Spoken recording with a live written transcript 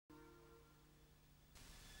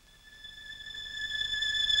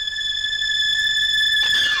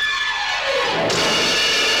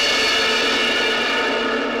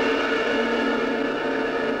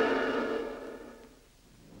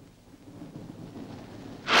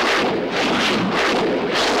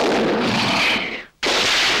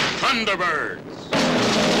Thunderbirds.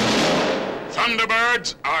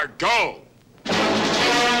 Thunderbirds are go.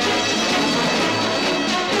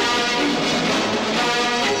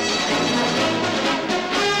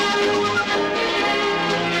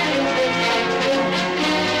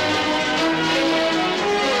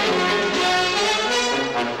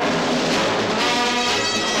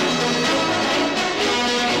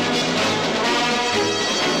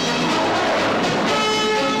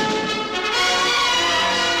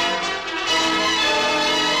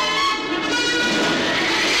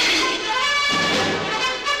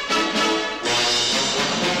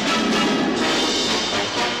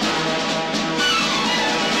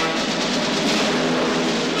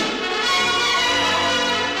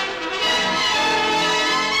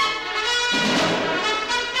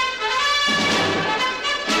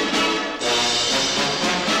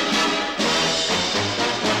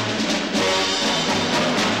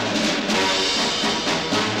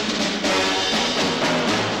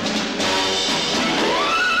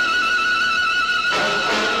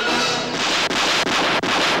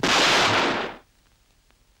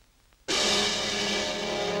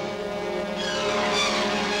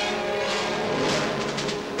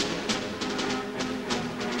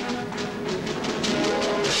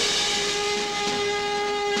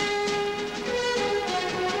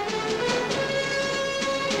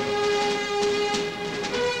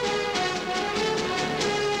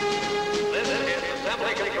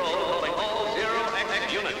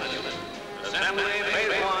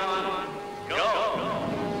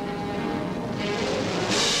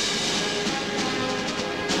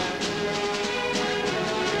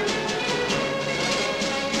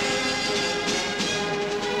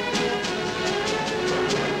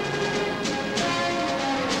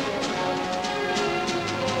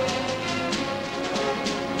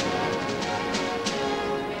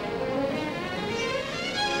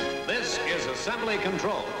 Assembly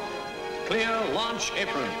control. Clear launch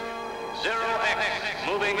apron. 0X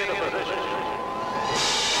moving into position.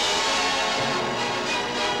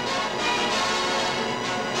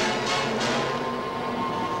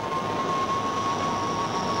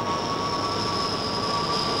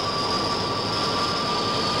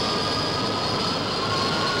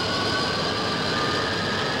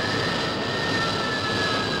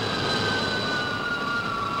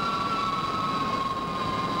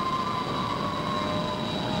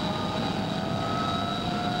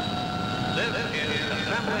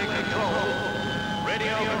 Assembly control.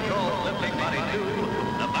 Radio control lifting body 2,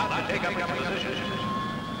 about to take up its position.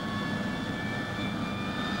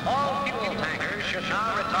 All fuel tankers should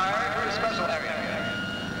now retire to a special area.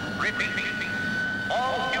 Repeat.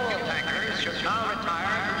 All fuel tankers should now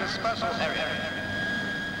retire to a special area.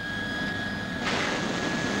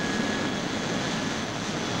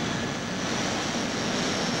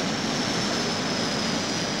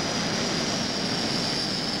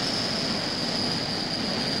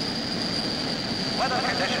 Weather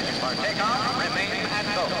conditions for takeoff remain at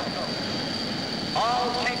go.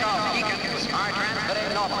 All takeoff beacons are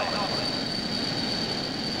transmitting normally.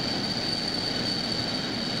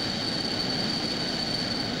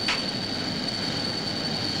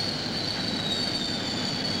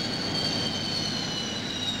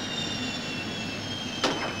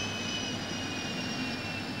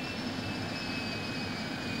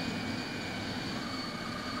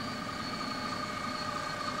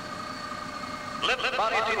 Lift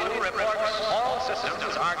body 2 reports all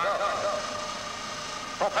systems are go.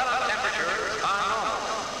 Propeller temperatures are normal.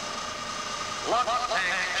 Lock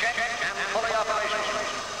tank check and fully operational.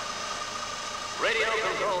 Radio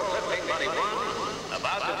control lifting body 1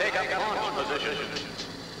 about to take up launch position.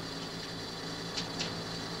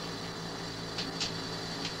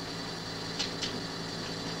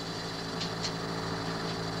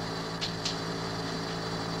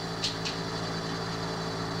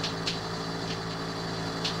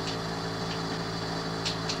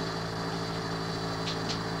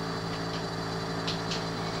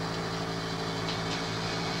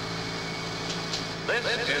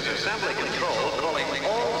 This is assembly control calling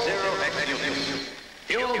all 0X units.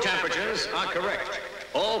 Fuel temperatures are correct.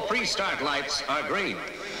 All pre-start lights are green.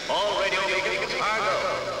 All radio beacons are go.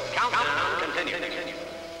 Countdown continue.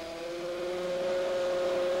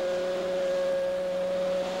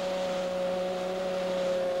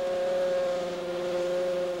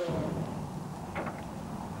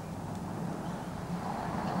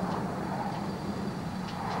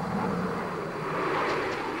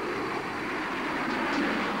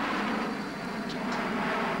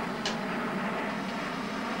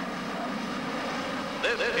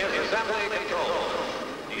 This is assembly control.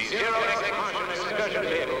 The 0X Martian excursion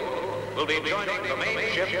vehicle will be joining the main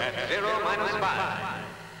ship at 0-5.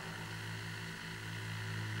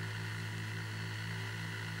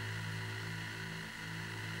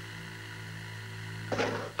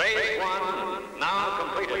 Phase 1 now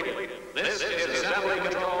completed. This is assembly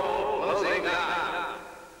control closing down.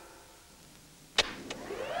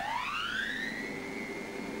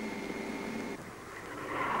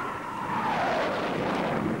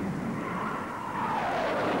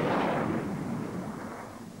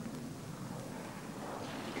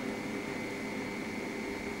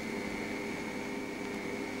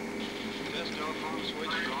 Test telephone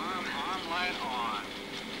switch alarm, arm light on.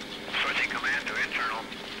 Switching command to internal.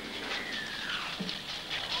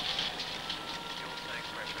 Fuel tank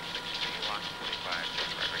pressure 60, lock 45,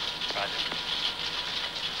 just Gregory. Roger.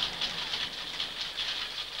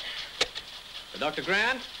 Dr.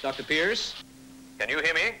 Grant, Dr. Pierce. Can you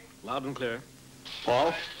hear me? Loud and clear.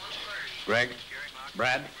 Paul? Greg?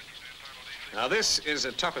 Brad. Now, this is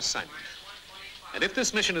a tough assignment. And if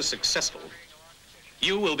this mission is successful,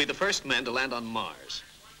 you will be the first men to land on Mars.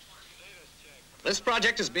 This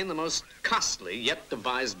project has been the most costly yet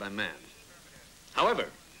devised by man. However,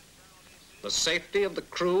 the safety of the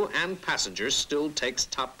crew and passengers still takes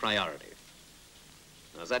top priority.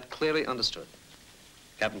 Now, is that clearly understood?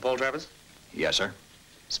 Captain Paul Travers? Yes, sir.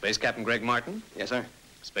 Space Captain Greg Martin? Yes, sir.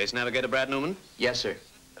 Space Navigator Brad Newman? Yes, sir.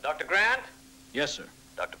 Dr. Grant? Yes, sir.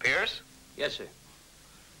 Dr. Pierce? Yes, sir.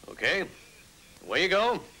 Okay, away you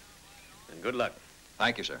go, and good luck.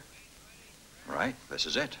 Thank you, sir. All right, this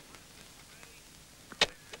is it.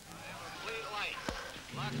 Complete light.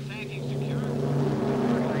 Lock tanking secure.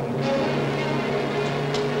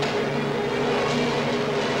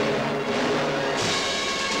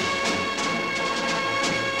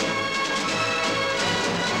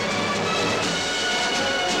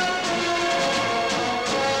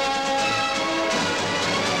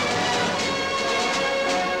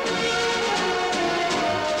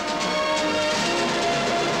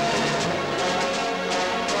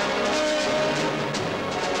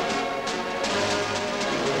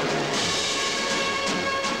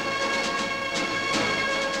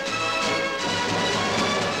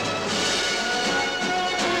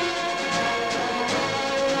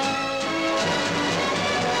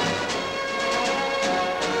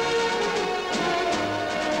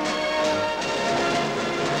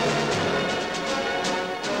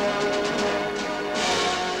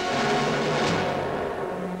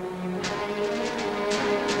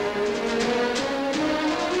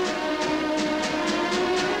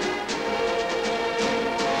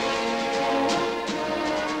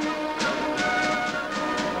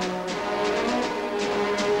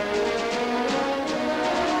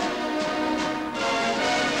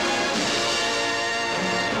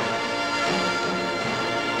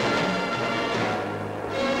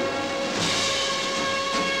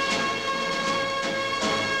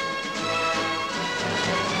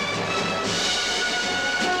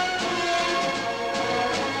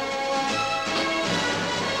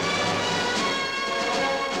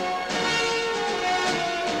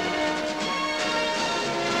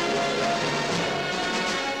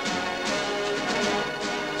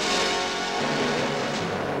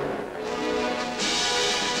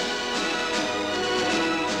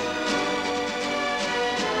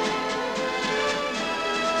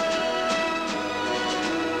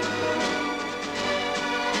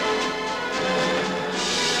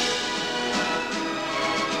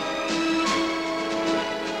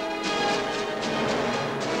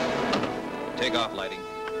 Take off lighting.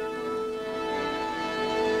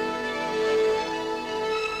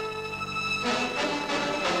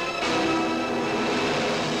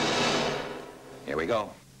 Here we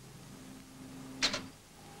go.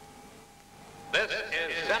 This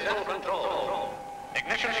is Central Control.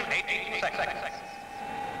 Ignition 18 seconds.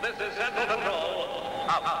 This is Central Control.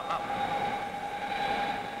 Out.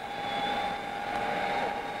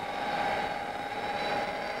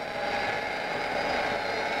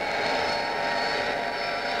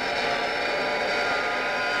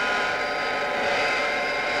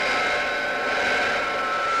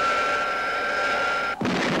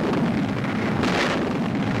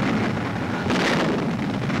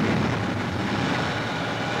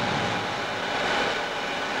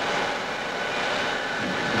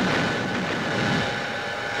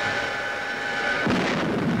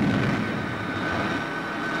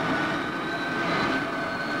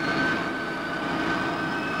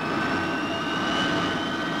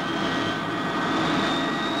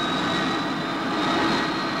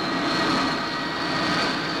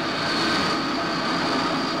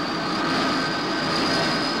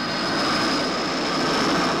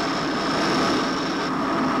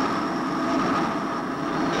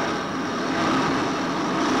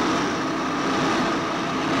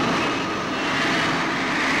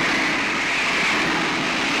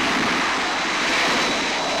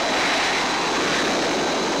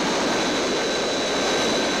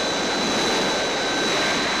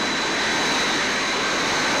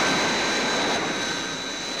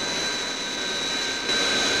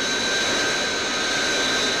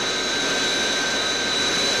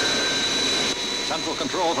 Central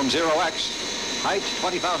control from 0X. Height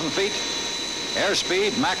 20,000 feet.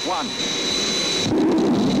 Airspeed Mach 1.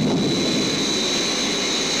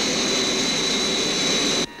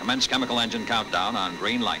 Commence chemical engine countdown on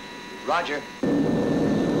green light. Roger.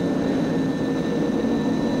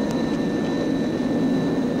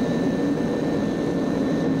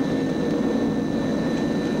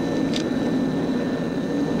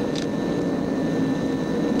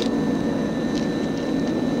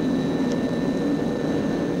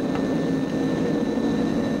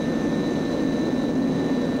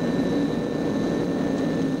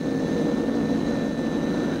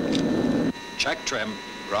 Check trim.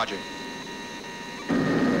 Roger.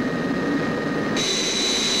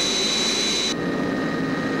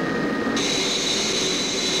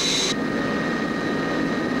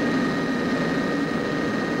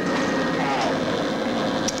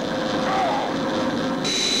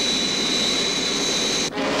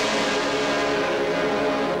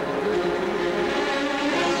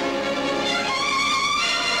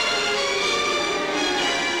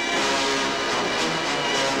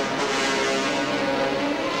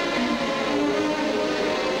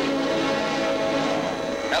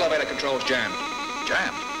 Elevator controls jammed.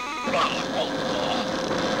 Jammed?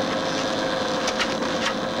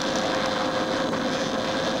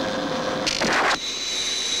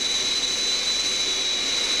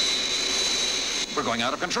 We're going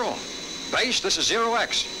out of control. Base, this is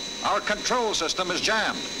 0X. Our control system is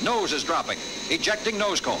jammed. Nose is dropping. Ejecting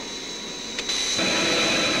nose cone.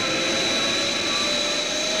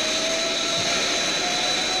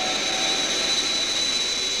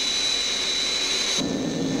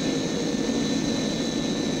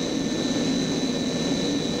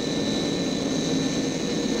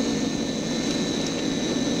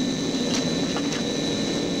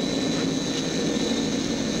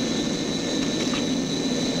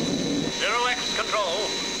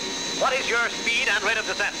 What is your speed and rate of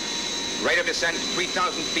descent? Rate of descent,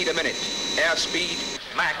 3,000 feet a minute. Airspeed,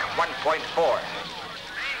 Mach 1.4.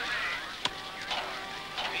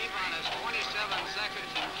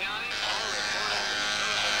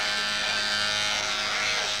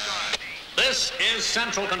 This is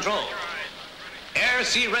Central Control. Air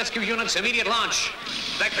Sea Rescue Units immediate launch.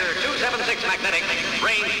 Vector 276 magnetic,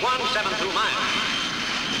 range 172 miles.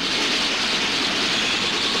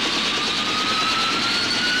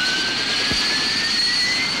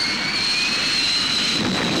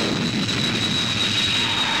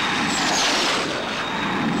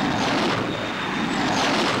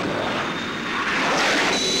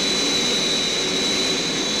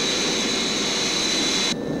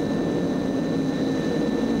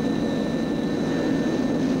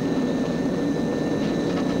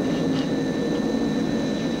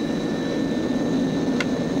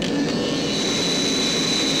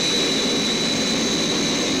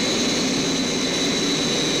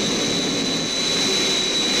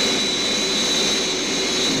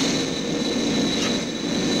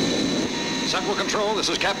 Central Control, this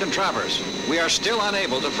is Captain Travers. We are still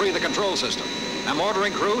unable to free the control system. I'm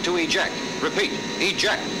ordering crew to eject. Repeat,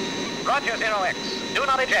 eject. Roger, 0X. Do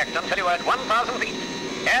not eject until you are at 1,000 feet.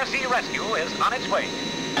 Air Sea Rescue is on its way.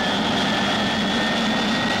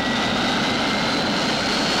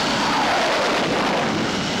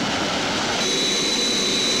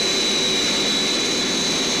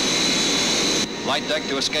 Flight deck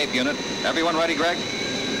to escape unit. Everyone ready, Greg?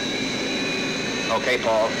 Okay,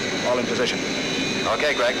 Paul. All in position.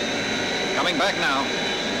 Okay, Greg. Coming back now.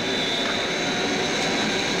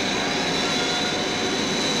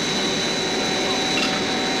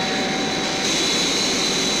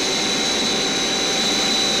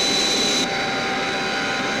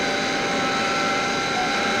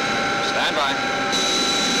 Stand by.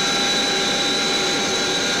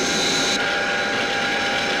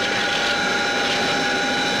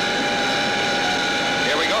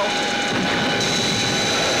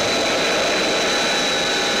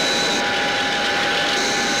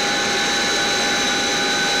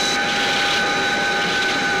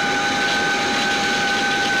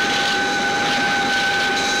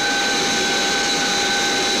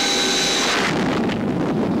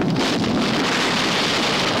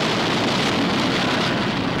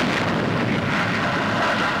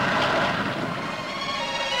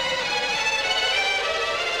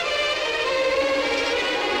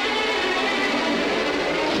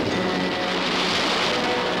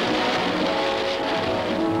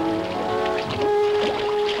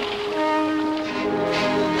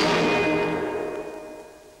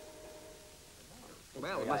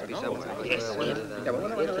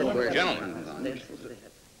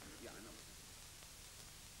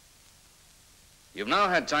 You've now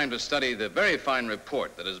had time to study the very fine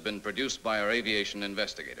report that has been produced by our aviation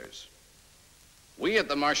investigators. We at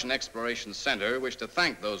the Martian Exploration Center wish to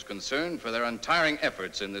thank those concerned for their untiring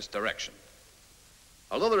efforts in this direction.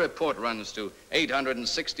 Although the report runs to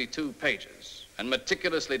 862 pages and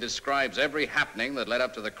meticulously describes every happening that led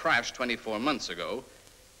up to the crash 24 months ago,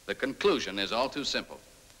 the conclusion is all too simple.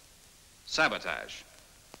 Sabotage.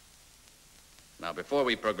 Now, before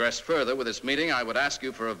we progress further with this meeting, I would ask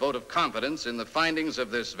you for a vote of confidence in the findings of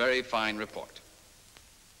this very fine report.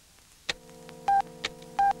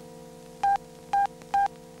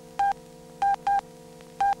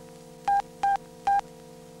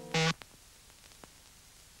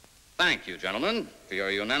 Thank you, gentlemen, for your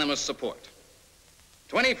unanimous support.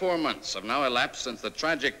 24 months have now elapsed since the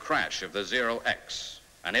tragic crash of the Zero-X.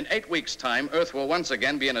 And in 8 weeks' time, Earth will once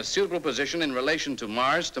again be in a suitable position in relation to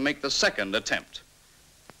Mars to make the second attempt.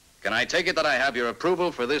 Can I take it that I have your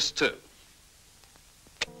approval for this, too?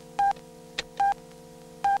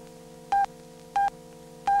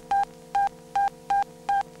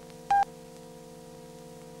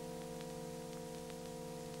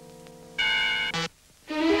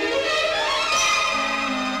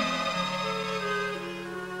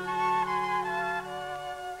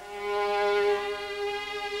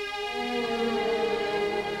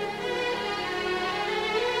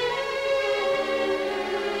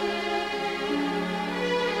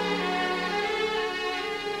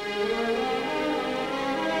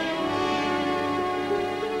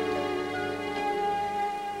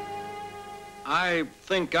 I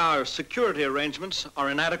think our security arrangements are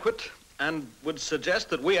inadequate and would suggest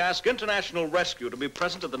that we ask international rescue to be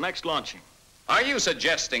present at the next launching. Are you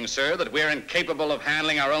suggesting, sir, that we're incapable of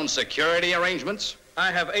handling our own security arrangements?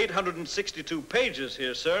 I have 862 pages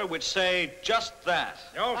here, sir, which say just that.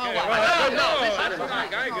 Okay.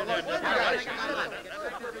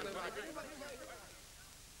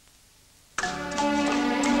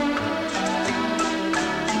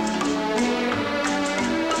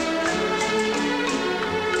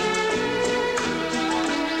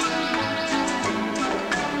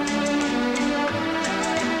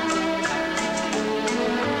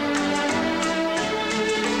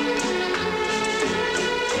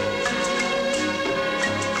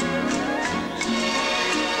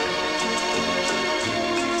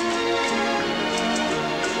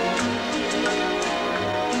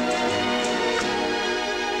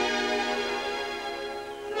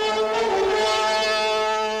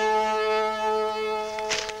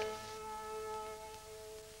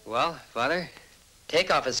 Well, Father,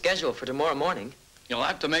 takeoff is scheduled for tomorrow morning. You'll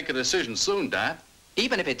have to make a decision soon, Dad.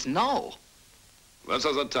 Even if it's no. This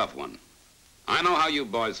is a tough one. I know how you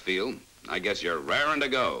boys feel. I guess you're raring to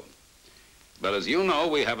go. But as you know,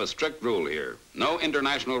 we have a strict rule here. No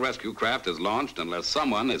international rescue craft is launched unless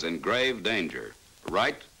someone is in grave danger.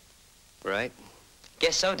 Right? Right.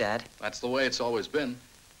 Guess so, Dad. That's the way it's always been.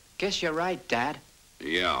 Guess you're right, Dad.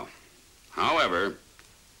 Yeah. However,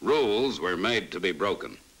 rules were made to be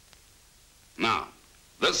broken. Now,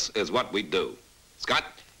 this is what we do. Scott?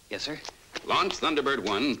 Yes, sir. Launch Thunderbird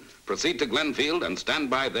 1, proceed to Glenfield, and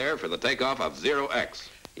stand by there for the takeoff of Zero-X.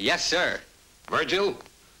 Yes, sir. Virgil,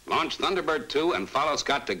 launch Thunderbird 2 and follow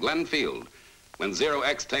Scott to Glenfield. When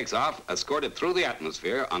Zero-X takes off, escort it through the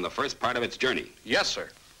atmosphere on the first part of its journey. Yes, sir.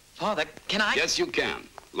 Father, can I? Yes, you can.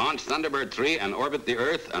 Launch Thunderbird 3 and orbit the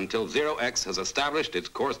Earth until Zero-X has established its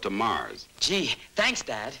course to Mars. Gee, thanks,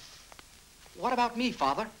 Dad. What about me,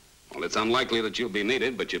 Father? Well, it's unlikely that you'll be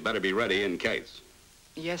needed, but you'd better be ready in case.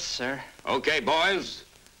 Yes, sir. Okay, boys.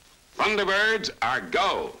 Thunderbirds are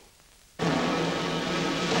go.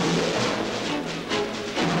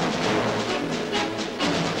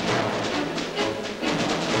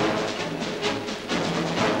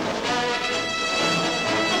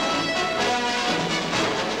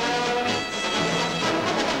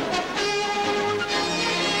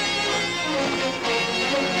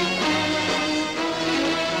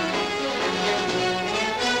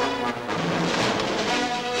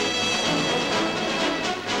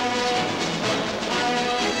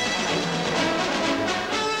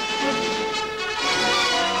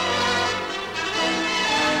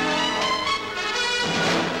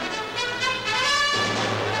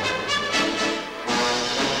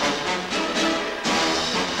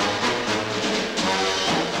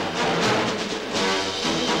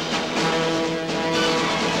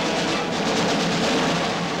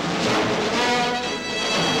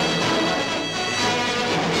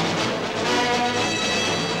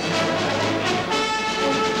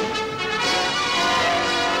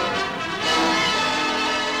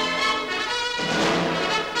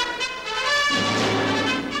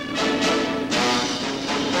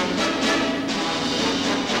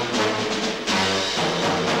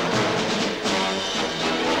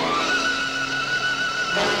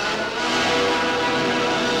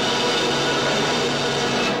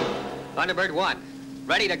 Thunderbird 1,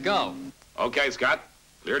 ready to go. Okay, Scott.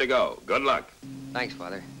 Clear to go. Good luck. Thanks,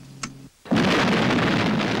 Father.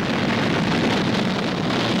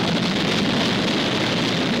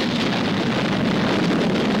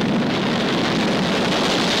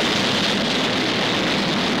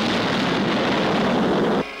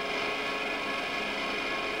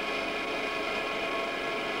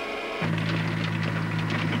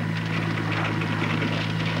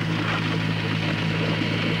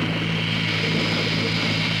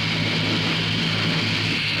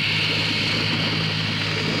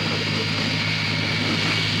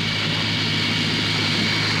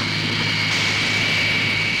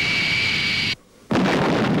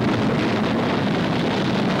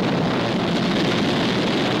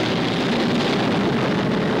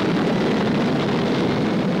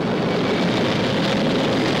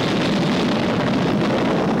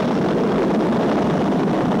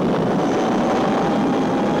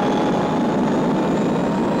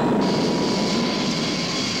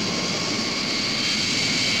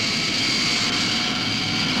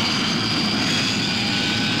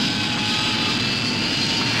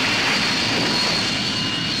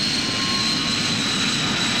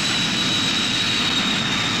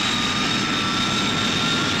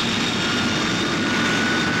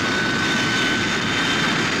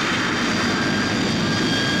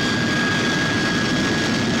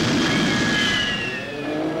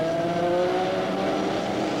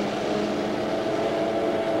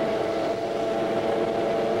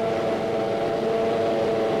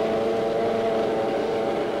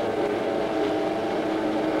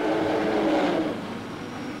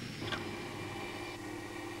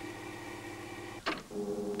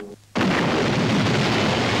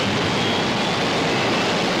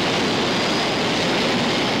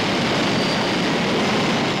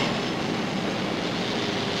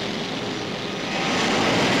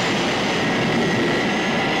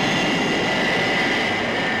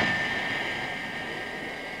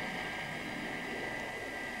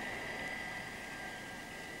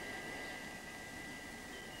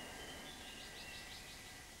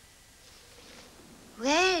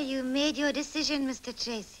 Well, you made your decision, Mr.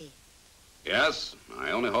 Tracy. Yes, I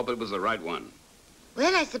only hope it was the right one.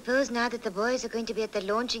 Well, I suppose now that the boys are going to be at the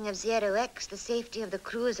launching of Zero X, the safety of the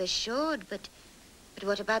crew is assured, but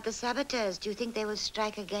what about the saboteurs? Do you think they will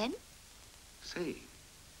strike again? Say,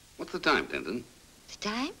 what's the time, Tintin? The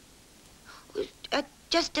time?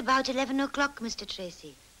 Just about 11 o'clock, Mr.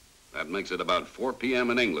 Tracy. That makes it about 4 p.m.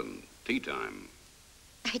 in England, tea time.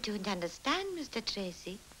 I don't understand, Mr.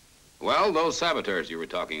 Tracy. Well, those saboteurs you were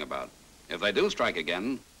talking about, if they do strike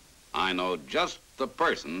again, I know just the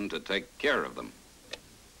person to take care of them.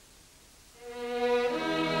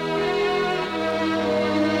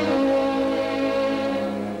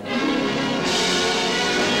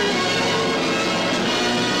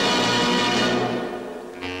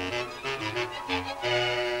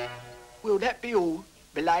 Will that be all,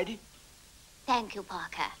 milady? Thank you,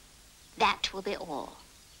 Parker. That will be all.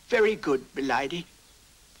 Very good, milady.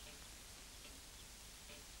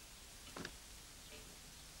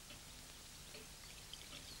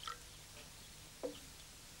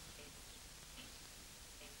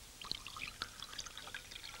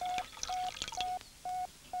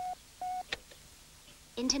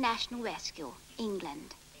 International Rescue,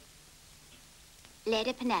 England.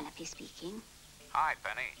 Lady Penelope speaking. Hi,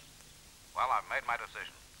 Penny. Well, I've made my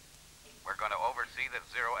decision. We're going to oversee the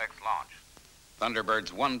Zero X launch.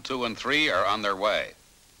 Thunderbirds 1, 2, and 3 are on their way.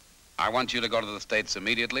 I want you to go to the States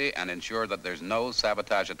immediately and ensure that there's no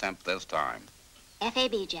sabotage attempt this time.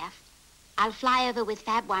 FAB, Jeff. I'll fly over with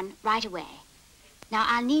Fab 1 right away. Now,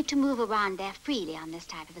 I'll need to move around there freely on this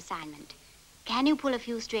type of assignment. Can you pull a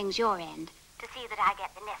few strings your end to see that I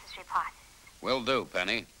get the necessary passes? Will do,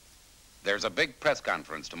 Penny. There's a big press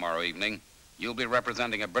conference tomorrow evening. You'll be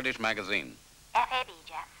representing a British magazine. FAB,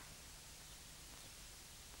 Jeff.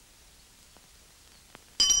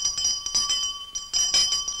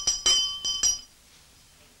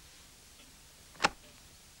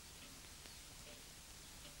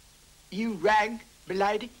 You rang,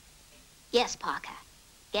 milady? Yes, Parker.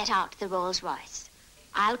 Get out the Rolls-Royce.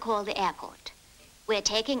 I'll call the airport. We're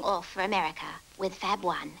taking off for America with Fab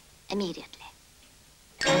 1 immediately.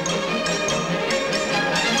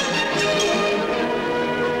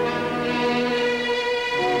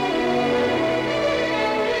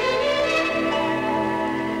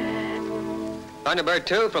 Thunderbird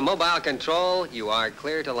 2, from Mobile Control, you are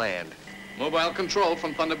clear to land. Mobile Control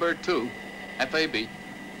from Thunderbird 2, FAB.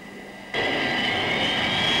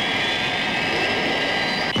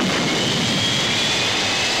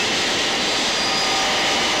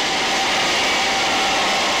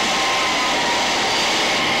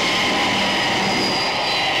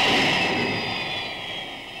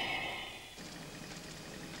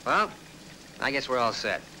 Well, I guess we're all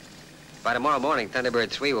set. By tomorrow morning, Thunderbird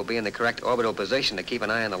 3 will be in the correct orbital position to keep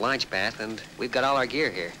an eye on the launch path, and we've got all our gear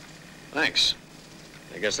here. Thanks.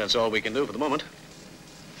 I guess that's all we can do for the moment.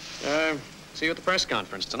 See you at the press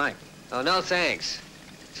conference tonight. Oh, no thanks.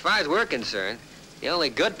 As far as we're concerned, the only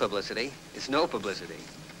good publicity is no publicity.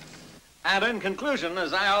 And in conclusion,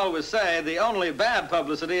 as I always say, the only bad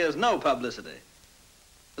publicity is no publicity.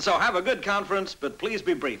 So have a good conference, but please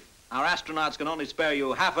be brief. Our astronauts can only spare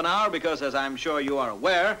you half an hour because, as I'm sure you are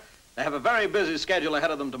aware, they have a very busy schedule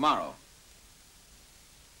ahead of them tomorrow.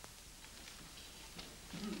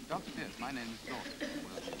 Dr. Pierce, my name is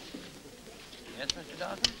Dawson. Yes, Mr.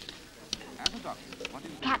 Dawson? As a doctor, what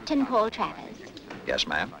is... Captain Paul Travers. Yes,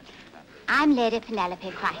 ma'am. I'm Lady Penelope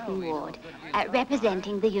Crichton Ward,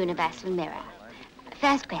 representing the Universal Mirror.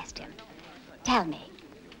 First question. Tell me,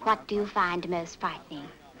 what do you find most frightening?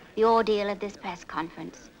 The ordeal of this press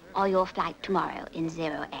conference or your flight tomorrow in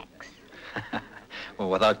 0X? Well,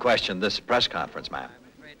 without question, this press conference, ma'am.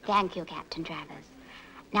 Thank you, Captain Travers.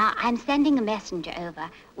 Now, I'm sending a messenger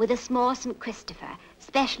over with a small St. Christopher,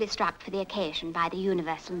 specially struck for the occasion by the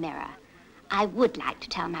Universal Mirror. I would like to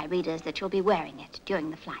tell my readers that you'll be wearing it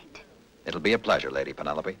during the flight. It'll be a pleasure, Lady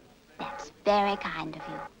Penelope. That's very kind of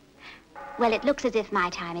you. Well, it looks as if my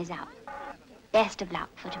time is up. Best of luck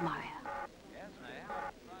for tomorrow.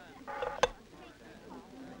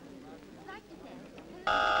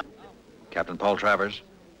 Captain Paul Travers?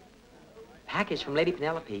 Package from Lady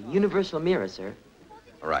Penelope, Universal Mirror, sir.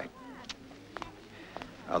 All right.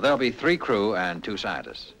 Now, there'll be 3 crew and 2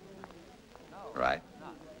 scientists. Right.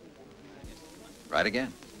 Right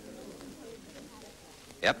again.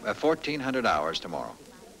 Yep, 1,400 hours tomorrow.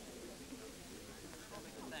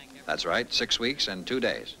 That's right, 6 weeks and 2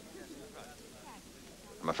 days.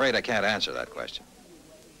 I'm afraid I can't answer that question.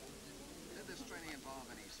 Did this training involve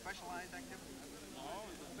any specialized activity?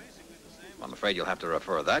 I'm afraid you'll have to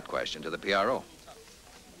refer that question to the PRO.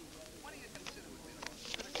 What do you consider would be the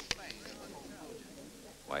most critical phase of the whole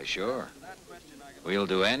project? Why, sure. We'll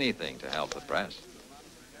do anything to help the press.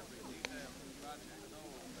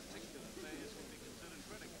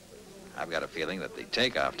 I've got a feeling that the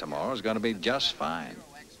takeoff tomorrow is going to be just fine.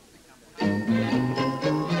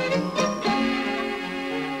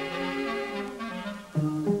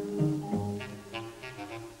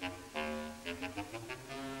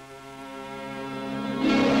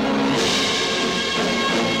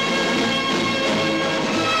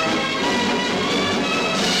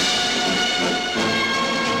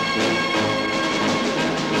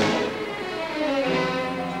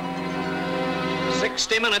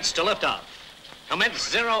 60 minutes to liftoff.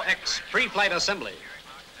 Commence 0X pre-flight assembly.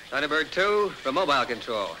 Thunderbird 2 from mobile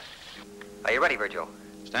control. Are you ready, Virgil?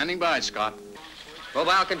 Standing by, Scott.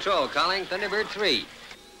 Mobile control calling Thunderbird 3.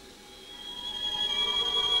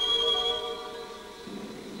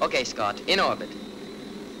 Okay, Scott, in orbit.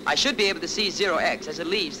 I should be able to see 0X as it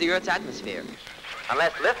leaves the Earth's atmosphere.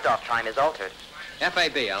 Unless liftoff time is altered.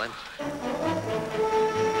 FAB, Alan.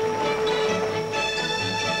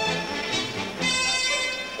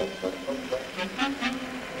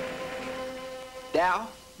 Now,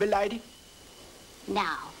 milady?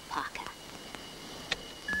 Now, Parker.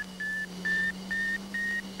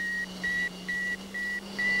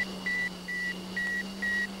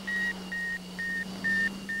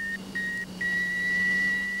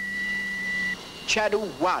 Channel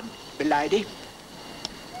 1, milady.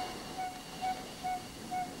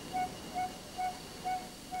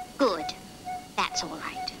 Good. That's all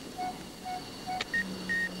right.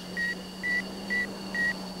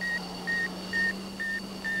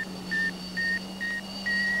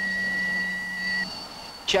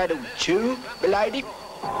 Channel 2, milady.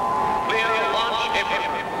 Clear launch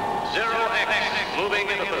equipment. 0X moving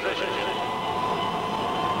into position.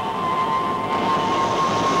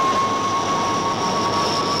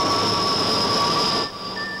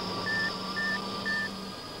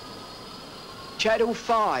 Channel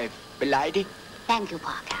 5, milady. Thank you,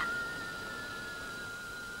 Parker.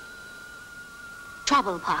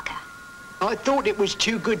 Trouble, Parker. I thought it was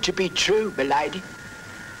too good to be true, milady.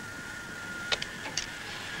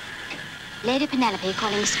 Lady Penelope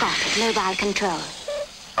calling Scott at mobile control.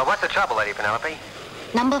 Oh, what's the trouble, Lady Penelope?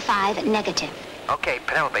 Number 5, negative. Okay,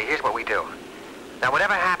 Penelope, here's what we do. Now,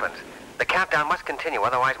 whatever happens, the countdown must continue,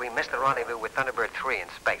 otherwise we miss the rendezvous with Thunderbird 3 in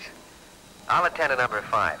space. I'll attend to number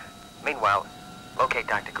 5. Meanwhile, locate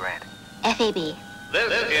Dr. Grant. FAB.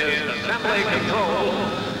 This is assembly control.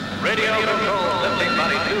 Radio control, lifting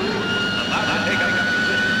body 2. About to take up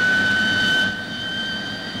position.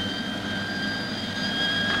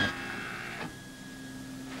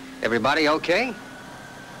 Everybody okay?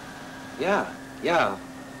 Yeah.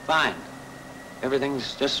 Fine.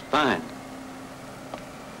 Everything's just fine.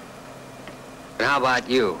 But how about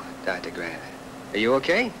you, Dr. Grant? Are you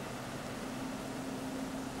okay?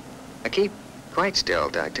 Now keep quite still,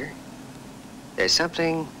 Doctor. There's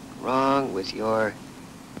something wrong with your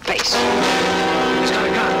face. He's got a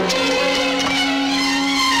gun.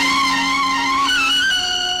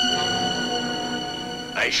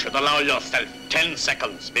 I should allow yourself 10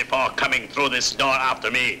 seconds before coming through this door after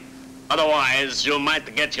me. Otherwise, you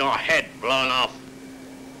might get your head blown off.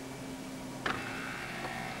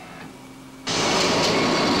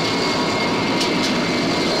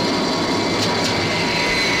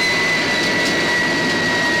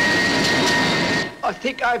 I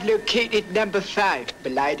think I've located number 5,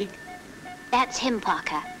 m'lady. That's him,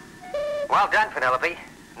 Parker. Well done, Penelope.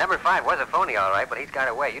 Number 5 was a phony, all right, but he's got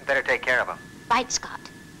away. You'd better take care of him. Right, Scott.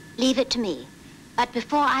 Leave it to me. But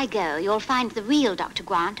before I go, you'll find the real Dr.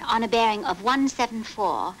 Grant on a bearing of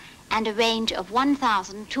 174 and a range of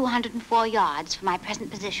 1,204 yards from my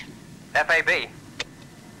present position. FAB.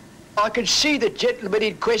 I can see the gentleman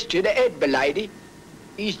in question ahead, m'lady.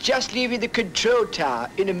 He's just leaving the control tower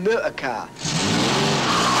in a motor car.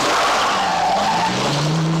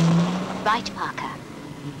 Right, Parker.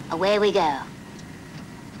 Away we go.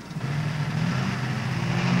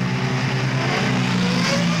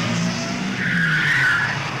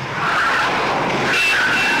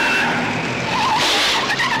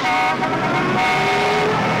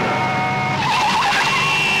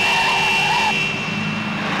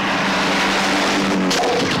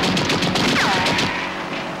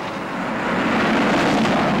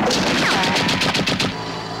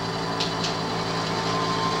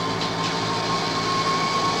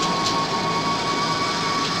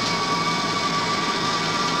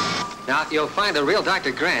 Now, you'll find the real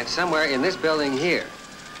Dr. Grant somewhere in this building here.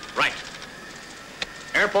 Right.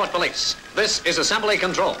 Airport police, this is assembly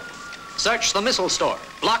control. Search the missile store,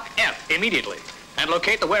 block F, immediately, and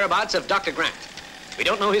locate the whereabouts of Dr. Grant. We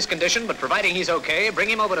don't know his condition, but providing he's okay, bring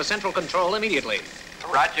him over to central control immediately.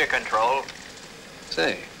 Roger, Control.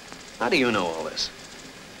 Say, how do you know all this?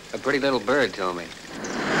 A pretty little bird told me.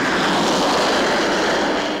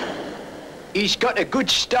 He's got a good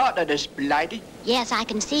start on us, m'lady. Yes, I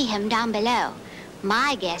can see him down below.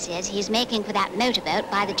 My guess is he's making for that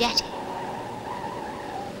motorboat by the jetty.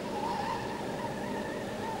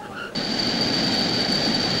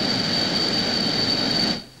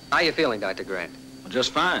 How you feeling, Dr. Grant?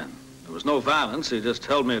 Just fine. There was no violence. He just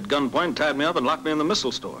held me at gunpoint, tied me up, and locked me in the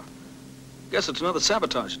missile store. Guess it's another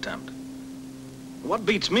sabotage attempt. What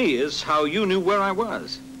beats me is how you knew where I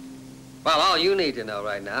was. Well, all you need to know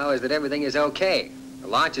right now is that everything is okay. The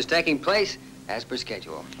launch is taking place as per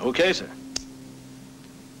schedule. Okay, sir.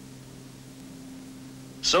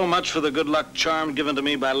 So much for the good luck charm given to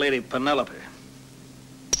me by Lady Penelope.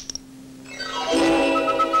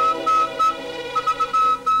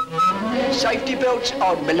 Safety belts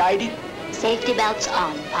on, m'lady. Safety belts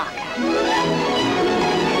on, Parker.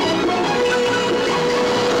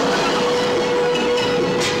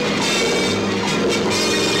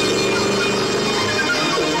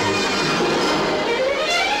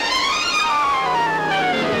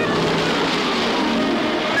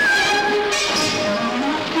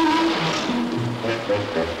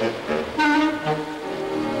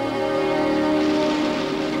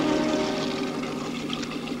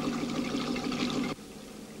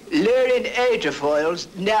 Learning hydrofoils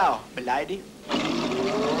now, m'lady.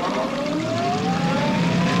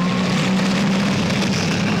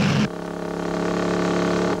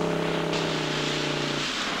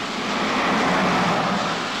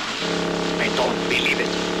 I don't believe it.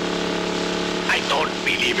 I don't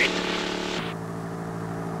believe it.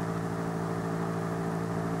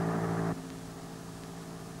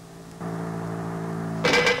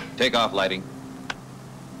 Take off lighting.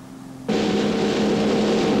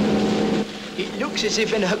 It looks as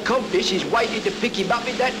if an accomplice is waiting to pick him up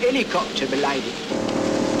in that helicopter, m'lady.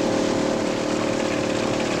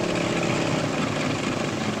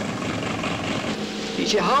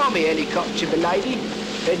 It's a Army helicopter, m'lady,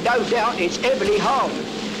 and no doubt it's heavily armed.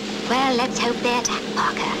 Well, let's hope they attack,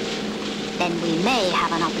 Parker. Then we may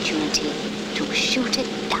have an opportunity to shoot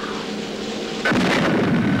it down.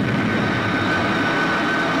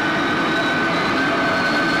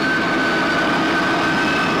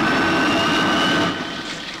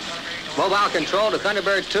 Mobile control to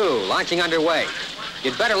Thunderbird 2, launching underway.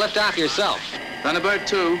 You'd better lift off yourself. Thunderbird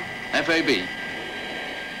 2, FAB.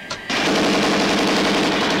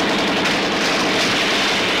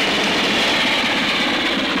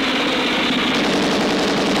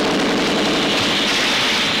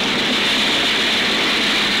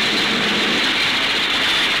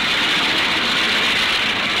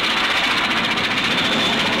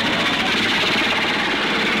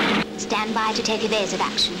 course of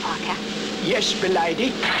action, Parker? Yes,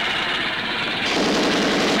 milady.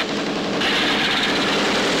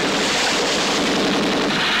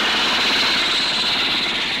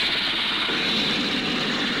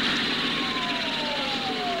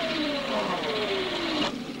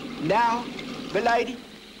 Now, milady?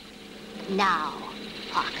 Now,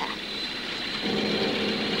 Parker.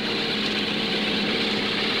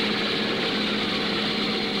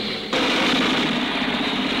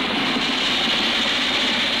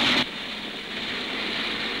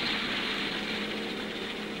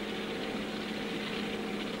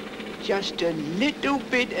 Just a little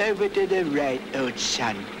bit over to the right, old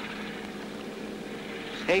son.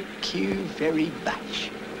 Thank you very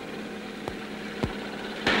much.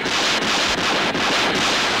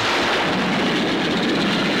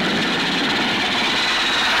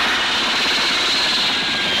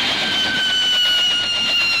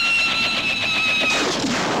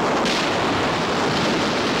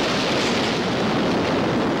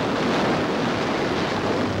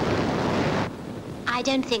 I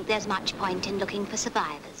don't think there's much point in looking for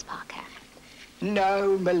survivors, Parker.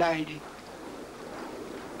 No, milady.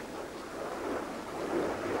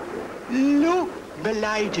 Look,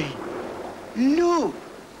 milady. Look.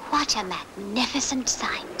 What a magnificent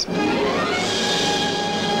sight.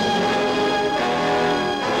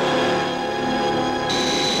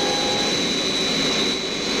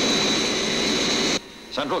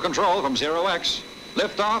 Central control from 0X.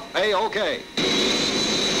 Liftoff, A-OK.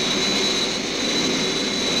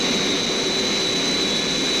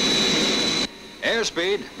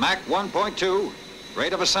 Airspeed, Mach 1.2.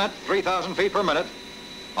 Rate of ascent, 3,000 feet per minute.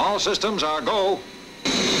 All systems are go.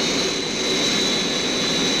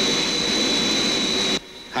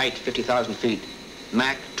 Height, 50,000 feet.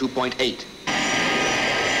 Mach 2.8.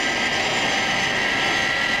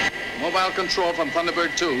 Mobile control from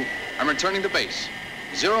Thunderbird 2. I'm returning to base.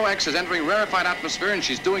 0X is entering rarefied atmosphere and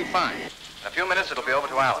she's doing fine. In a few minutes, it'll be over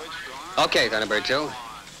to Alan. Okay, Thunderbird 2.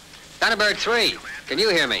 Thunderbird 3, can you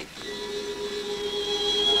hear me?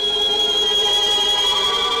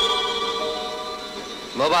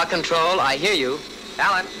 Mobile control, I hear you.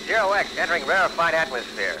 Alan, 0X, entering rarefied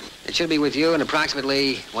atmosphere. It should be with you in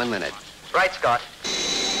approximately 1 minute. Right, Scott.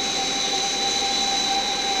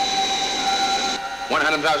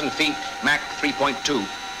 100,000 feet. Mach 3.2.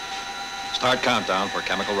 Start countdown for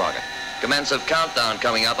chemical rocket. Commence of countdown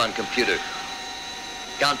coming up on computer.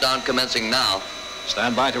 Countdown commencing now.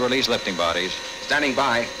 Stand by to release lifting bodies. Standing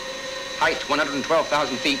by. Height,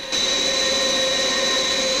 112,000 feet.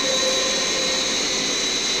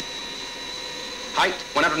 Height,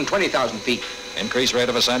 120,000 feet. Increase rate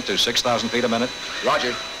of ascent to 6,000 feet a minute.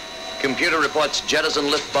 Roger. Computer reports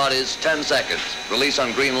jettison lift bodies, 10 seconds. Release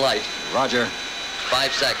on green light. Roger.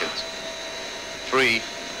 5 seconds. 3,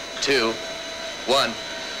 2, 1.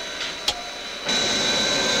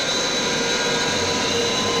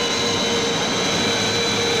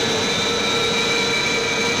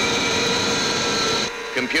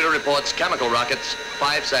 Computer reports chemical rockets,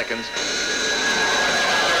 5 seconds.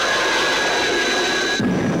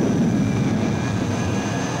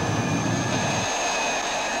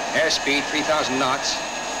 Airspeed, 3,000 knots.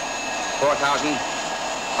 4,000,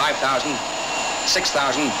 5,000,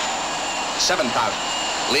 6,000,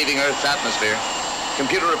 7,000. Leaving Earth's atmosphere.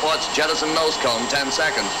 Computer reports jettison nose cone, 10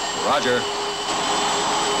 seconds. Roger.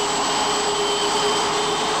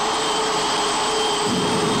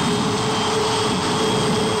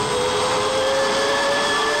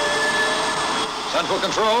 Central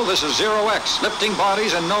control, this is 0X. Lifting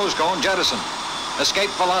bodies and nose cone jettison. Escape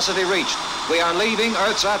velocity reached. We are leaving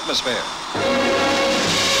Earth's atmosphere.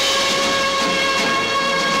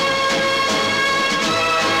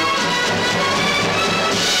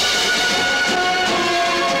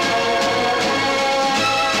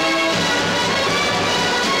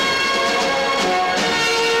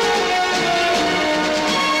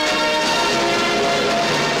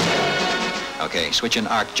 Okay, switch in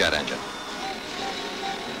arc jet engine.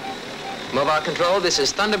 Mobile control, this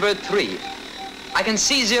is Thunderbird 3. I can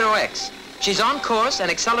see 0X. She's on course and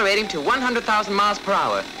accelerating to 100,000 miles per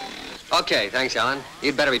hour. Okay, thanks, Alan.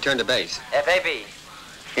 You'd better return to base. FAB.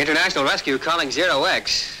 International Rescue calling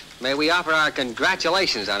 0X. May we offer our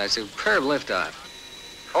congratulations on a superb liftoff.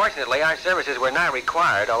 Fortunately, our services were not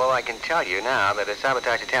required, although I can tell you now that a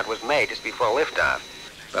sabotage attempt was made just before liftoff.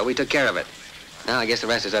 But we took care of it. Now I guess the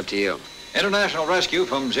rest is up to you. International Rescue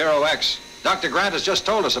from 0X. Dr. Grant has just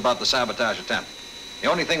told us about the sabotage attempt. The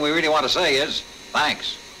only thing we really want to say is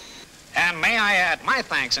thanks. And may I add my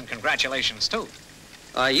thanks and congratulations, too.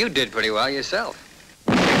 You did pretty well yourself.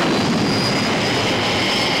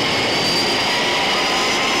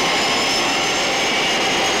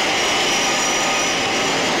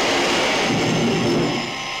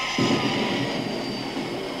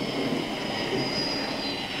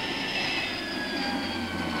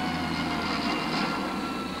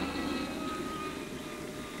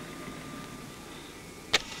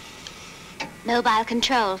 Mobile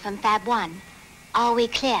control from Fab 1. Are we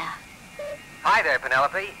clear? Hi there,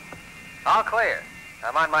 Penelope. All clear.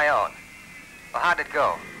 I'm on my own. Well, how'd it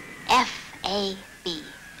go? F-A-B.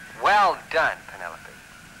 Well done, Penelope.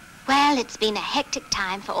 Well, it's been a hectic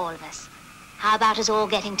time for all of us. How about us all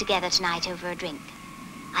getting together tonight over a drink?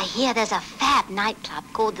 I hear there's a fab nightclub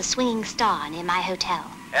called the Swinging Star near my hotel.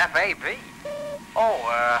 F-A-B? Oh,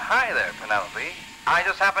 hi there, Penelope. I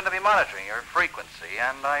just happened to be monitoring your frequency,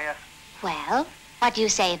 and I, Well, what do you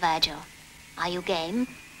say, Virgil? Are you game?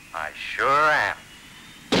 I sure am.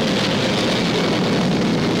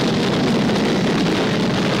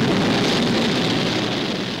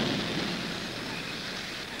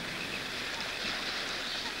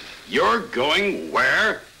 You're going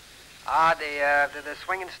where? The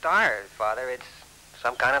Swinging Star, Father. It's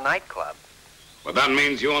some kind of nightclub. Well, that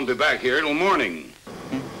means you won't be back here till morning.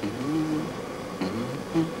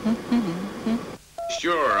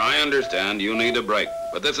 Sure, I understand you need a break,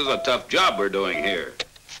 but this is a tough job we're doing here.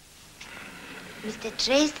 Mr.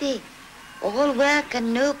 Tracy, all work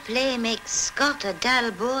and no play makes Scott a dull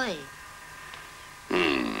boy.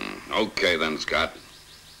 Okay then, Scott.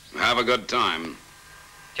 Have a good time.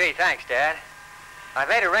 Gee, thanks, Dad. I've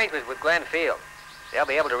made arrangements with Glenn Field. They'll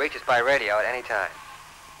be able to reach us by radio at any time.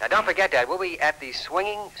 Now, don't forget, Dad, we'll be at the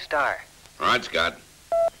Swinging Star. All right, Scott.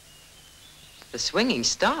 The Swinging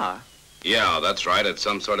Star? Yeah, that's right. It's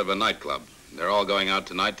some sort of a nightclub. They're all going out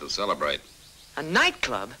tonight to celebrate. A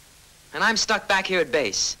nightclub? And I'm stuck back here at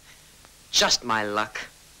base. Just my luck.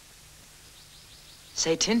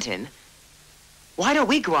 Say, Tintin, why don't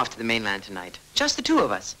we go off to the mainland tonight? Just the two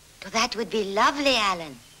of us. Oh, that would be lovely,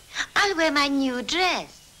 Alan. I'll wear my new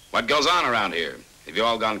dress. What goes on around here? Have you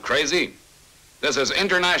all gone crazy? This is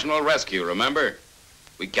international rescue, remember?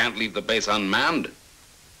 We can't leave the base unmanned.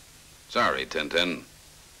 Sorry, Tintin.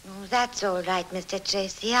 Oh, that's all right, Mr.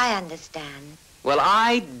 Tracy. I understand. Well,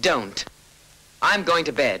 I don't. I'm going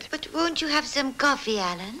to bed. But won't you have some coffee,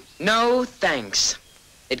 Alan? No, thanks.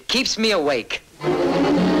 It keeps me awake.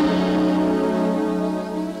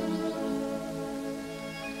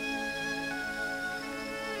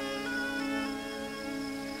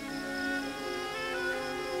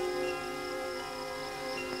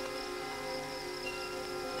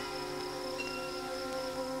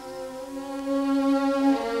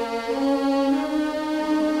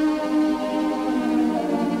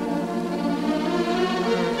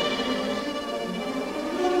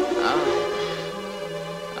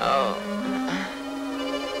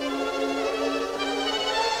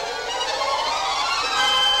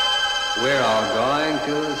 We're all going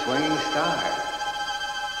to the Swinging Star.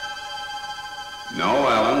 No,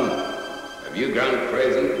 Alan. Have you gone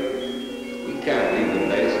crazy? We can't leave the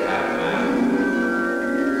base half-manned.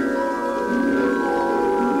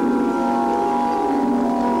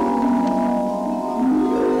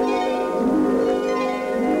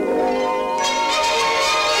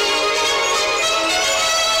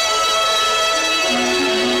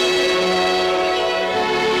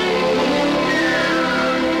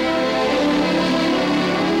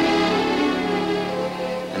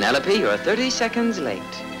 Penelope, you're 30 seconds late.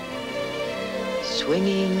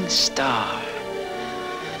 Swinging Star.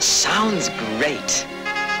 Sounds great.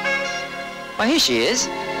 Why, here she is.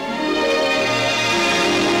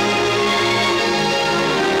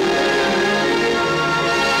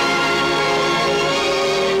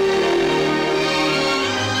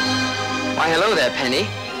 Why, hello there, Penny.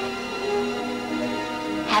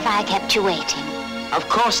 Have I kept you waiting? Of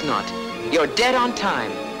course not. You're dead on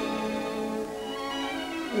time.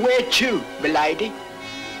 Where to, milady?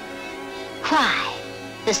 Why,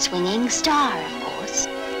 the Swinging Star, of course.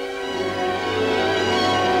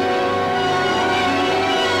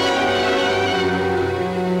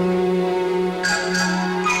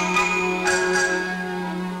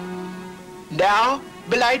 Now,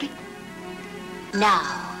 milady? Now,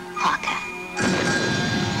 Parker.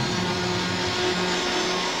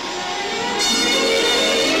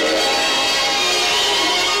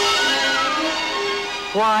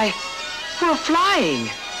 Why, we're flying.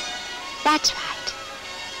 That's right.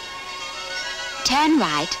 Turn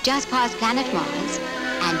right just past planet Mars,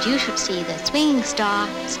 and you should see the Swinging Star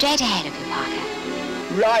straight ahead of you, Parker.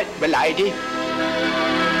 Right, milady.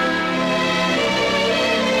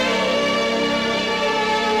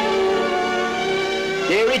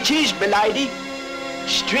 There it is, milady.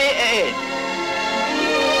 Straight ahead.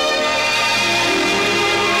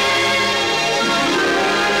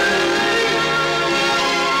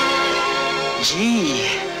 Gee,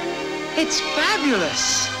 it's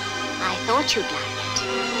fabulous. I thought you'd like it.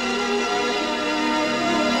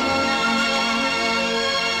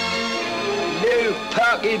 No,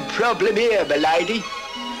 Parker. parking problem here, my lady.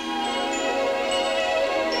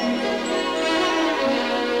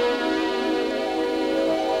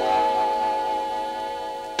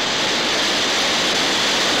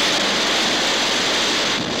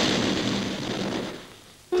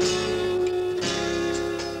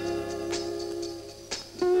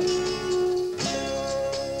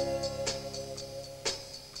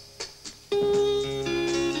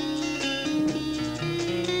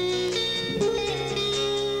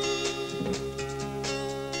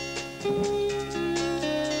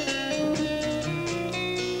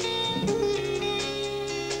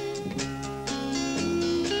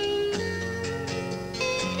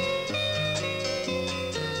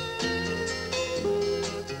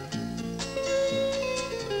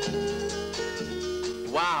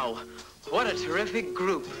 Wow, what a terrific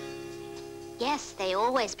group. Yes, they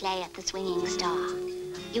always play at the Swinging Star.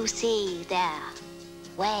 You see, they're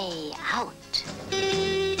way out.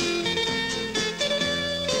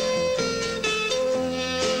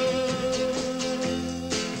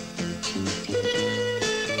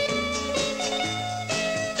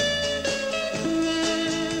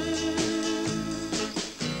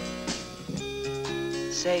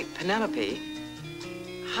 Say, Penelope,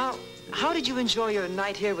 how did you enjoy your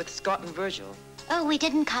night here with Scott and Virgil? Oh, we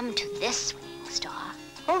didn't come to this Swinging Star.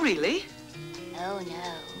 Oh, really? Oh,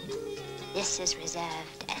 no. This is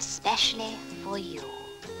reserved especially for you.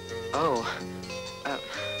 Oh,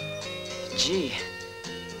 gee.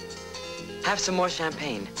 Have some more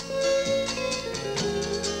champagne.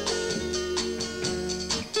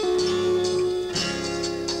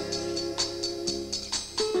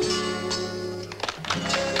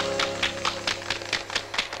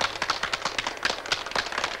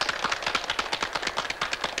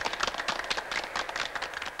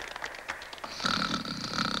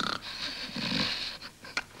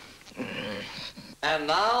 And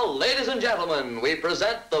now, ladies and gentlemen, we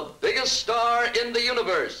present the biggest star in the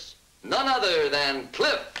universe, none other than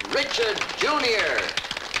Cliff Richard Jr.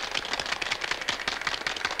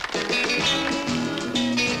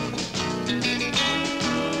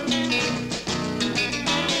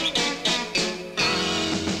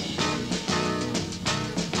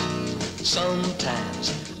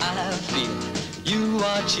 Sometimes I feel you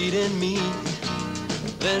are cheating me,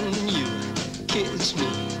 then you kiss me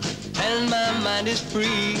and my mind is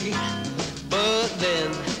free. But then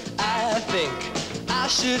I think I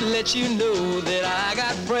should let you know that I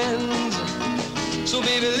got friends. So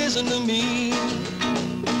baby, listen to me.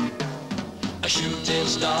 A shooting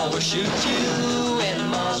star will shoot you and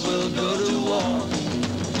Mars will go to war.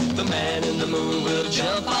 The man in the moon will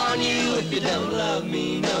jump on you if you don't love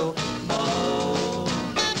me no more.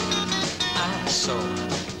 I saw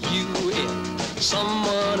you in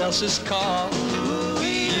someone else's car.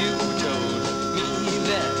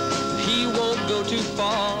 Go too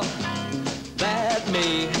far, that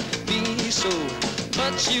may be so,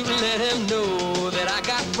 but you let him know that I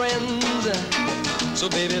got friends. So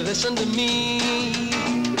baby, listen to me.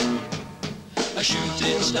 A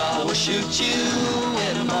shooting star will shoot you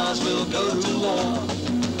and Mars will go to war.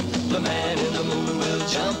 The man in the moon will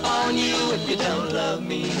jump on you if you don't love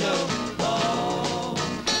me no more.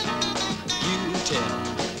 You tell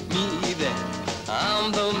me that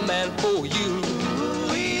I'm the man for you,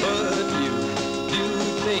 but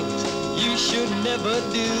you should never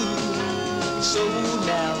do. So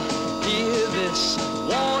now, hear this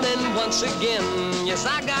warning once again. Yes,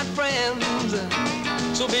 I got friends,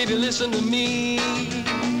 so baby, listen to me.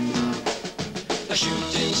 A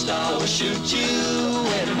shooting star will shoot you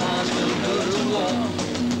and Mars will go to war.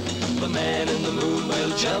 The man in the moon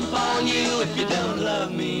will jump on you if you don't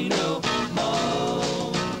love me no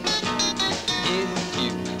more. If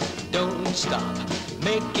you don't stop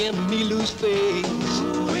making me lose face,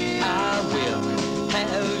 I will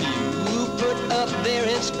have you put up there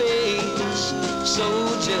in space. So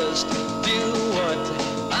just do what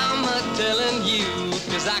I'm telling you,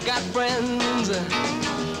 'cause I got friends.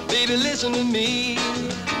 Baby, listen to me.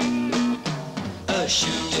 A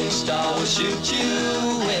shooting star will shoot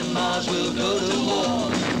you and Mars will go to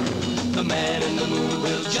war. The man in the moon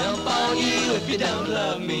will jump on you if you don't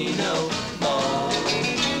love me no more.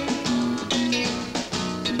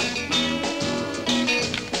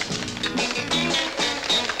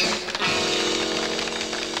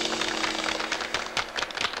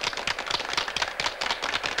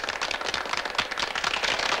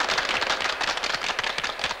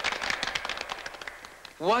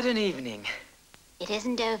 What an evening. It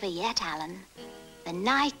isn't over yet, Alan. The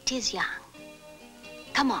night is young.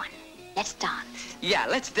 Come on, let's dance. Yeah,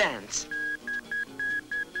 let's dance.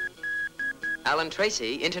 Alan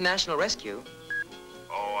Tracy, International Rescue.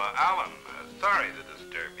 Alan, sorry to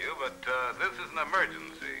disturb you, but this is an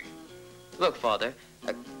emergency. Look, Father,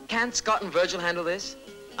 can't Scott and Virgil handle this?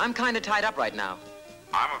 I'm kind of tied up right now.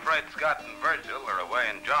 I'm afraid Scott and Virgil are away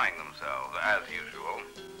enjoying themselves, as usual.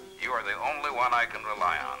 You are the only one I can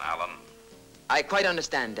rely on, Alan. I quite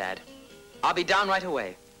understand, Dad. I'll be down right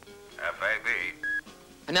away. F.A.B.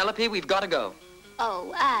 Penelope, we've got to go.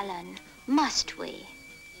 Oh, Alan, must we?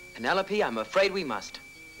 Penelope, I'm afraid we must.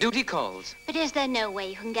 Duty calls. But is there no way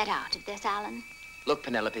you can get out of this, Alan? Look,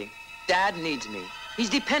 Penelope, Dad needs me. He's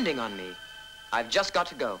depending on me. I've just got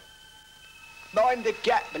to go. Mind the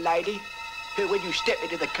gap, milady, when you step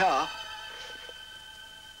into the car.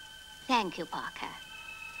 Thank you, Parker.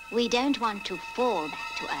 We don't want to fall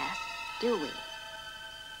back to Earth, do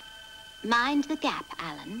we? Mind the gap,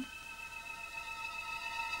 Alan.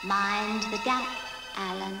 Mind the gap,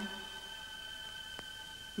 Alan.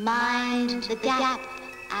 Mind the gap,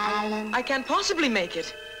 Alan. I can't possibly make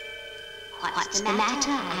it. What's the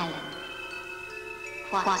matter, Alan?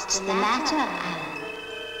 What's the matter, Alan?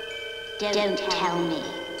 Don't tell me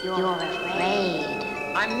you're afraid.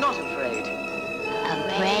 I'm not afraid.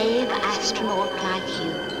 A brave astronaut like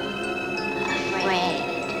you.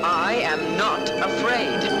 Afraid. I am not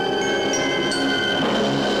afraid.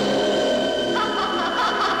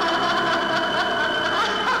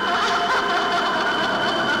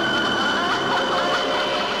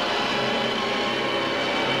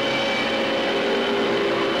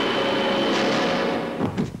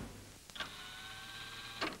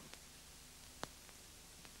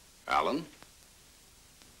 Alan?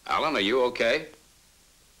 Alan, are you okay?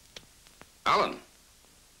 Alan?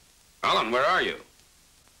 Alan, where are you?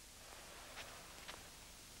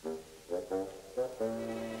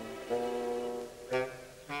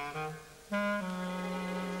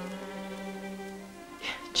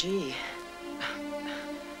 Gee.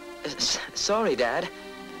 Sorry, Dad.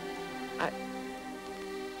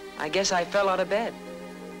 I guess I fell out of bed.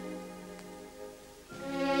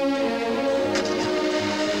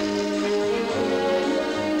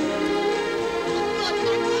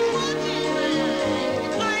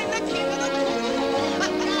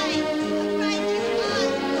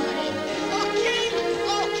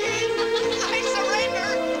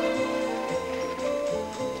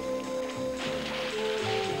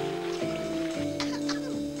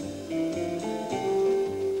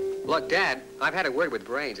 Look, Dad, I've had a word with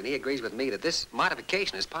Brains, and he agrees with me that this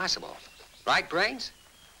modification is possible. Right, Brains?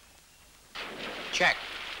 Check.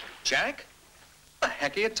 Check? What the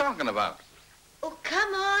heck are you talking about? Oh,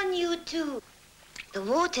 come on, you two. The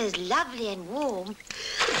water's lovely and warm.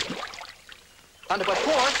 Thunderbird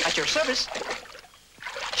 4, at your service.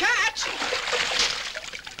 Catch!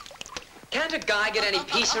 Can't a guy get any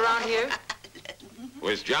peace around here?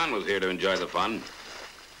 Wish John was here to enjoy the fun.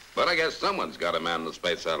 But I guess someone's got to man the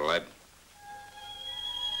space satellite.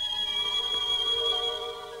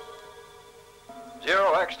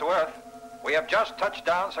 Zero X to Earth. We have just touched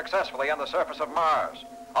down successfully on the surface of Mars.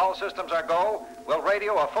 All systems are go. We'll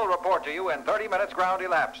radio a full report to you in 30 minutes ground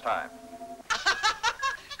elapsed time.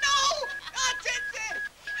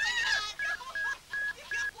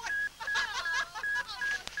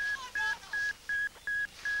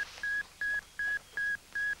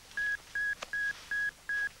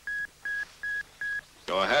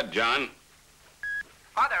 Go ahead, John.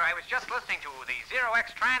 Father, I was just listening to the Zero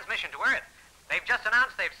X transmission to Earth. They've just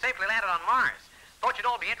announced they've safely landed on Mars. Thought you'd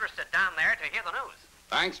all be interested down there to hear the news.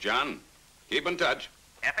 Thanks, John. Keep in touch.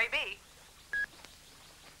 F.A.B.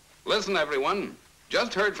 Listen, everyone.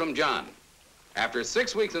 Just heard from John. After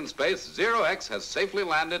 6 weeks in space, Zero X has safely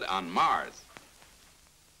landed on Mars.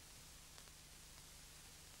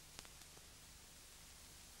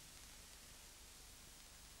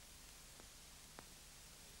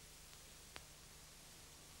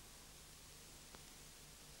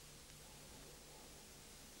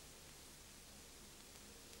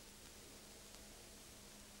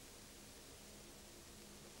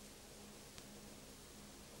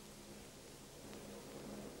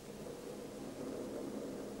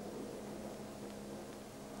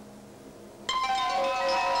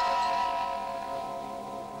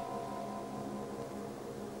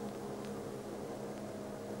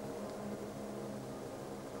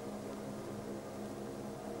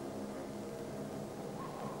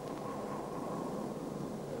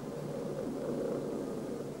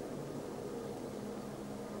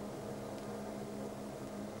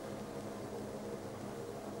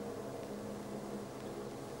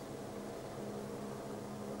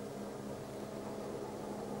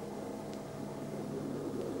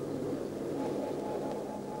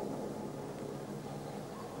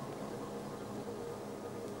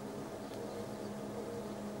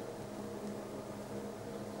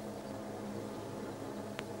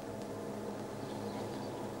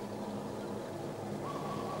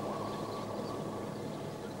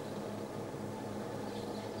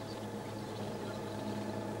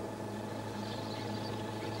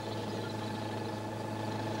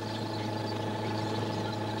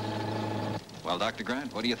 Well, Dr.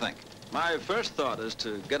 Grant, what do you think? My first thought is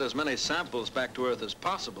to get as many samples back to Earth as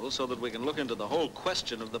possible so that we can look into the whole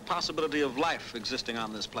question of the possibility of life existing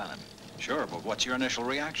on this planet. Sure, but what's your initial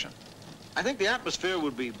reaction? I think the atmosphere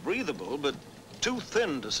would be breathable, but too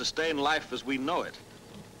thin to sustain life as we know it.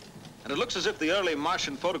 And it looks as if the early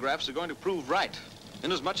Martian photographs are going to prove right,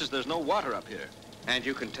 inasmuch as there's no water up here. And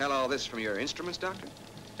you can tell all this from your instruments, Doctor?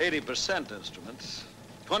 80% instruments,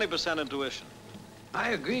 20% intuition.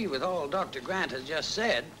 I agree with all Dr. Grant has just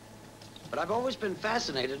said, but I've always been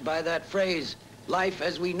fascinated by that phrase, life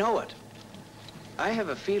as we know it. I have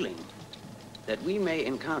a feeling that we may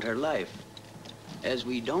encounter life as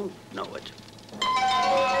we don't know it.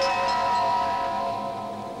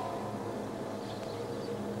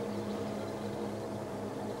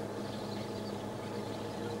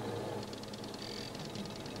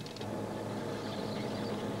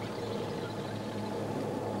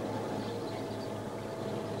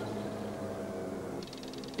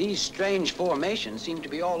 These strange formations seem to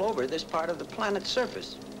be all over this part of the planet's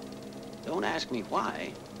surface. Don't ask me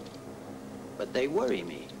why, but they worry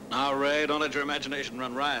me. Now, Ray, don't let your imagination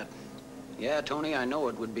run riot. Yeah, Tony, I know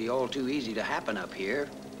it would be all too easy to happen up here.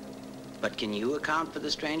 But can you account for the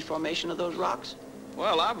strange formation of those rocks?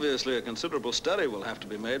 Well, obviously, a considerable study will have to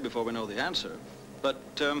be made before we know the answer. But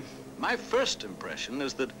my first impression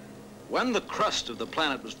is that when the crust of the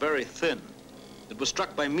planet was very thin, it was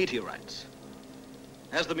struck by meteorites.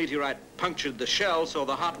 As the meteorite punctured the shell, so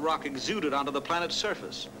the hot rock exuded onto the planet's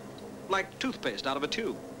surface, like toothpaste out of a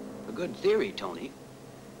tube. A good theory, Tony.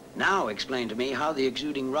 Now explain to me how the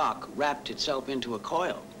exuding rock wrapped itself into a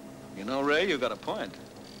coil. You know, Ray, you've got a point.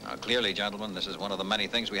 Now, clearly, gentlemen, this is one of the many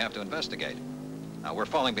things we have to investigate. Now, we're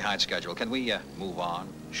falling behind schedule. Can we move on?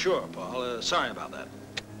 Sure, Paul. Sorry about that.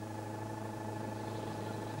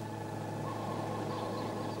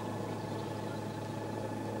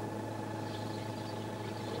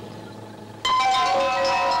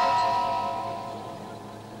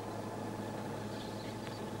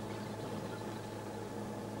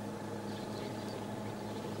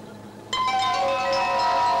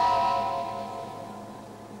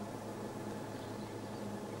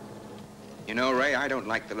 You know, Ray, I don't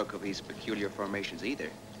like the look of these peculiar formations either.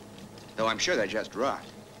 Though I'm sure they're just rock.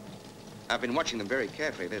 I've been watching them very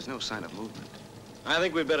carefully. There's no sign of movement. I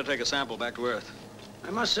think we'd better take a sample back to Earth.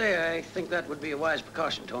 I must say, I think that would be a wise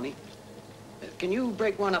precaution, Tony. Can you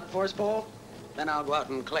break one up for us, Paul? Then I'll go out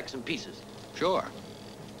and collect some pieces. Sure.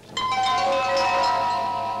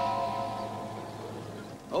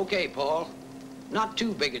 Okay, Paul. Not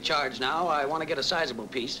too big a charge now. I want to get a sizable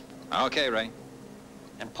piece. Okay, Ray.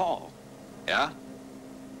 And Paul. Yeah?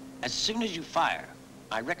 As soon as you fire,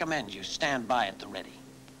 I recommend you stand by at the ready.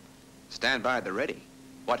 Stand by at the ready?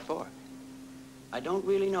 What for? I don't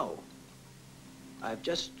really know. I've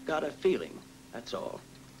just got a feeling, that's all.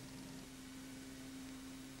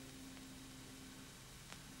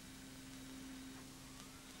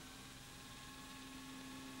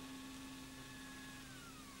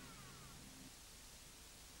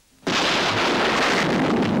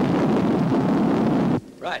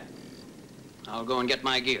 Right. I'll go and get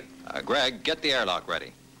my gear. Greg, get the airlock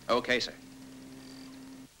ready. Okay, sir.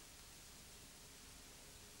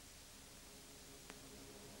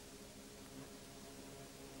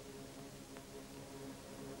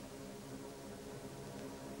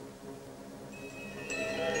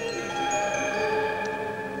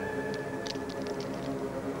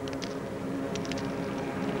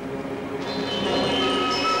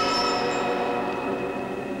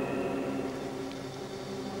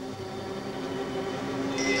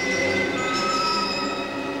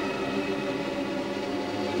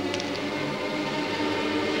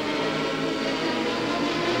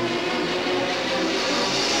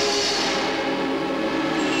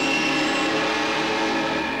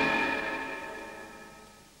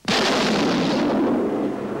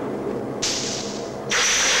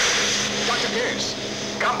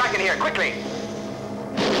 Come back in here, quickly!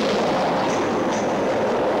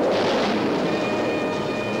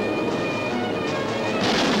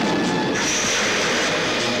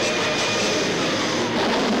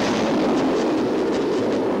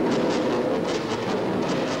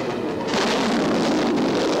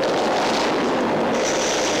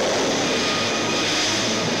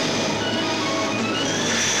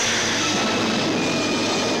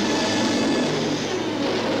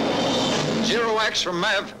 From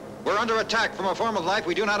MEV, we're under attack from a form of life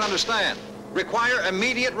we do not understand. Require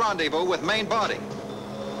immediate rendezvous with main body.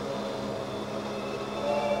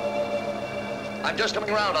 I'm just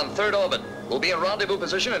coming around on third orbit. We'll be in rendezvous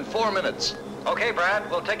position in 4 minutes. Okay, Brad,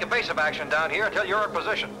 we'll take evasive action down here until you're in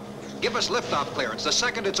position. Give us liftoff clearance the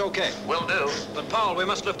second it's okay. Will do. But, Paul, we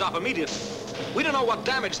must lift off immediately. We don't know what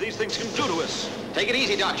damage these things can do to us. Take it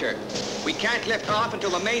easy, Doctor. We can't lift off until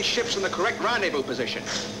the main ship's in the correct rendezvous position.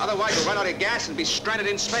 Otherwise, we'll run out of gas and be stranded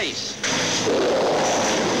in space.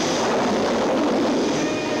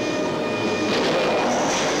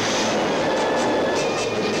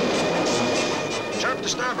 Sharp to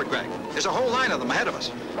starboard, Greg. There's a whole line of them ahead of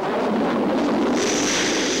us.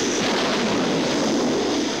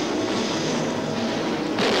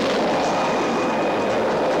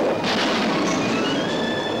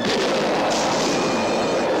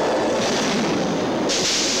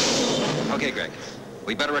 Okay, Greg.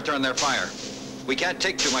 We better return their fire. We can't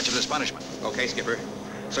take too much of this punishment. Okay, Skipper.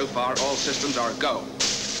 So far, all systems are go.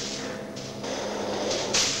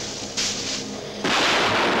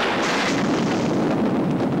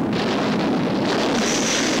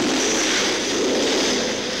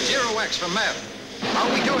 Zero X from Mev. How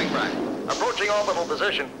are we doing, Brad? Approaching orbital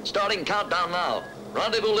position. Starting countdown now.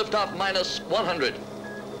 Rendezvous liftoff minus 100,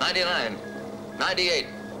 99, 98.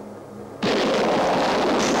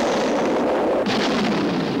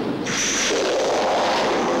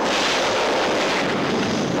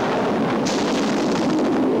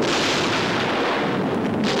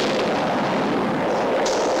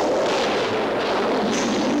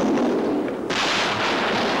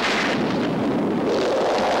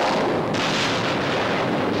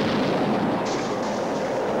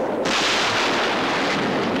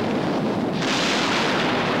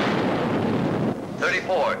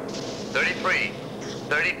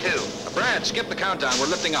 Skip the countdown. We're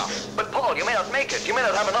lifting off. But, Paul, you may not make it. You may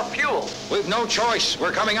not have enough fuel. We've no choice.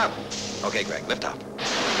 We're coming up. Okay, Greg, lift off.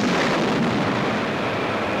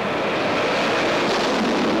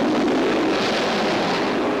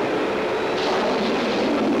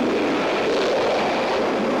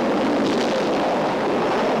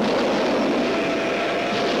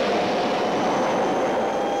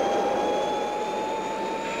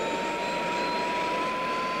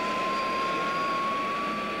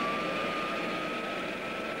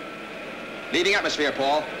 Leaving atmosphere,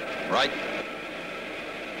 Paul. Right.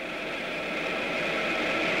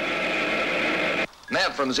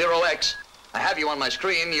 Nav from 0X. I have you on my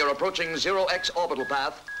screen. You're approaching 0X orbital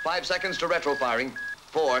path. 5 seconds to retro firing.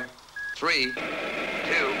 4, 3, 2, 1.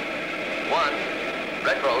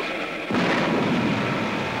 Retros.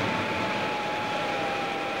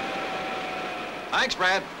 Thanks,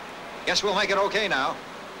 Brad. Guess we'll make it okay now.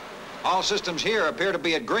 All systems here appear to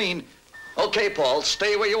be at green. Okay, Paul,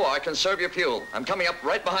 stay where you are. Conserve your fuel. I'm coming up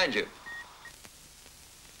right behind you.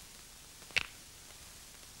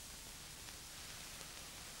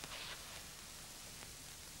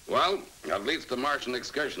 Well, at least the Martian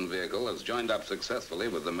excursion vehicle has joined up successfully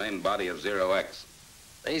with the main body of 0X.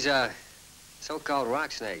 These are so-called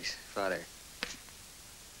rock snakes, Father.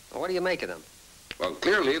 Well, what do you make of them? Well,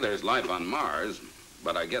 clearly there's life on Mars,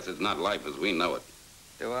 but I guess it's not life as we know it.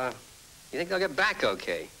 You think they'll get back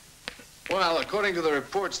okay? Well, according to the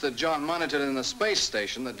reports that John monitored in the space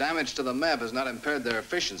station, the damage to the MEV has not impaired their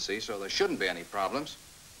efficiency, so there shouldn't be any problems.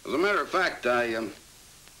 As a matter of fact, I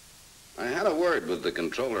had a word with the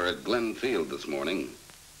controller at Glen Field this morning.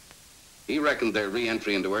 He reckoned their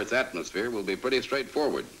re-entry into Earth's atmosphere will be pretty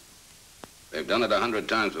straightforward. They've done it 100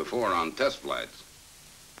 times before on test flights.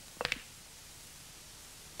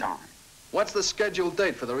 Darn. What's the scheduled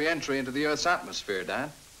date for the re-entry into the Earth's atmosphere,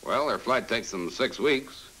 Dad? Well, their flight takes them 6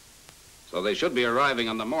 weeks. So they should be arriving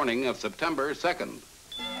on the morning of September 2nd.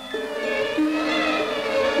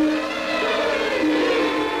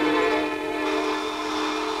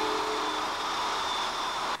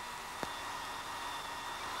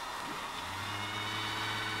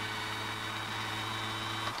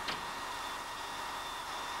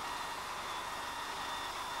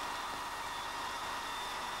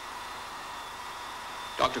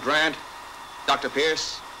 Dr. Grant, Dr.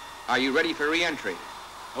 Pierce, are you ready for re-entry?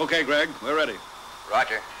 Okay, Greg, we're ready.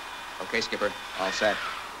 Roger. Okay, Skipper, all set.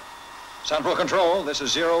 Central Control, this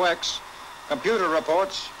is 0X. Computer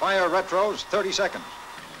reports, fire retros, 30 seconds.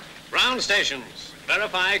 Ground stations,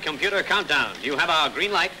 verify computer countdown. You have our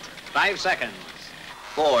green light, 5 seconds.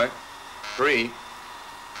 4, 3,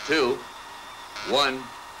 2, 1.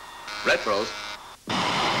 Retros.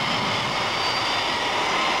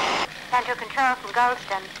 Central Control from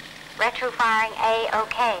Goldston. Retro firing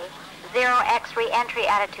A-OK. 0X re-entry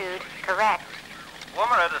attitude, correct.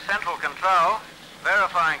 Woomerer to Central Control.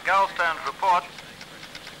 Verifying Goldstone's report.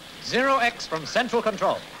 0X from Central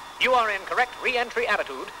Control. You are in correct re-entry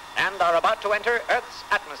attitude and are about to enter Earth's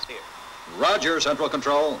atmosphere. Roger, Central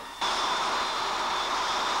Control.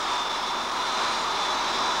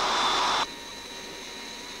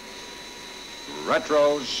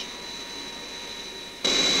 Retros.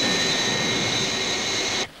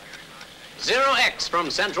 0X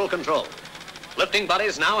from Central Control. Lifting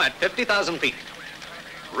bodies now at 50,000 feet.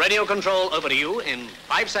 Radio control over to you in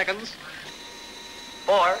 5 seconds.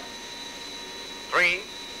 4, 3,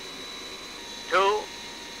 2,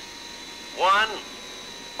 1,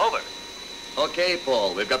 over. Okay,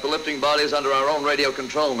 Paul, we've got the lifting bodies under our own radio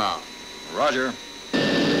control now. Roger.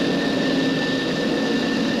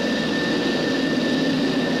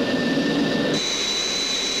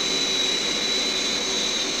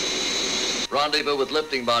 Rendezvous with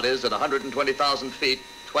lifting bodies at 120,000 feet,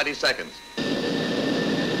 20 seconds.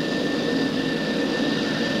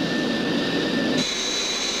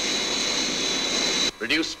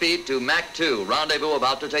 Reduce speed to Mach 2. Rendezvous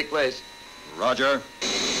about to take place. Roger.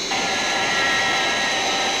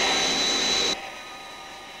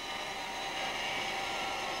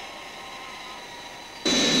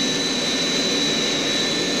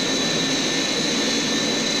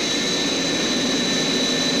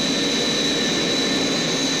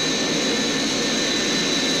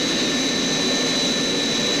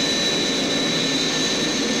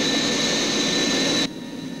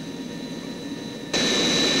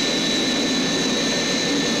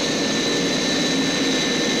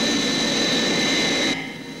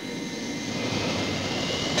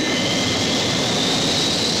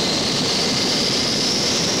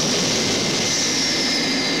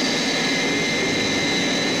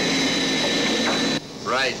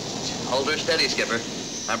 Right. Hold her steady, Skipper.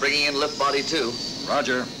 I'm bringing in lift body 2.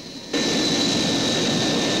 Roger.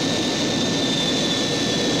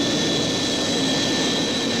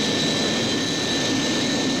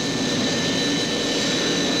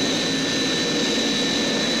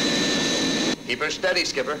 Keep her steady,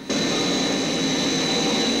 Skipper.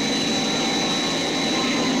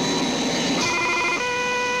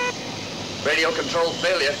 Radio control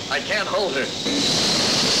failure. I can't hold her.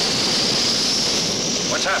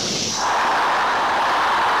 What's happened?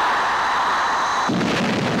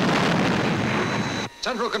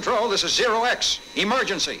 Central Control, this is 0X.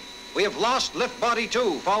 Emergency. We have lost lift body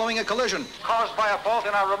 2 following a collision. Caused by a fault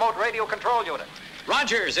in our remote radio control unit.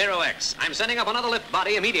 Roger, 0X. I'm sending up another lift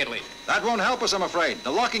body immediately. That won't help us, I'm afraid.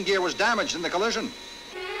 The locking gear was damaged in the collision.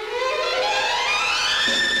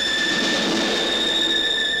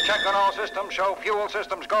 Check on all systems. Show fuel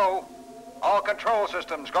systems go. All control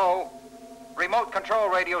systems go. Remote control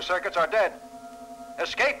radio circuits are dead.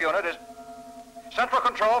 Escape unit is... Central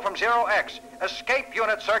Control from 0X. Escape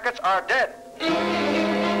unit circuits are dead.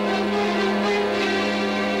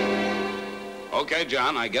 Okay,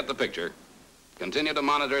 John, I get the picture. Continue to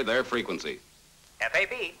monitor their frequency.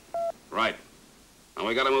 FAB. Right. And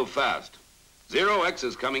we gotta move fast. 0X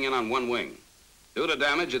is coming in on one wing. Due to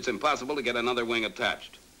damage, it's impossible to get another wing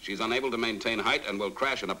attached. She's unable to maintain height and will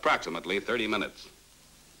crash in approximately 30 minutes.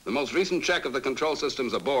 The most recent check of the control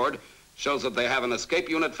systems aboard shows that they have an escape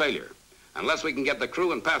unit failure. Unless we can get the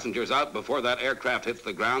crew and passengers out before that aircraft hits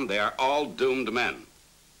the ground, they are all doomed men.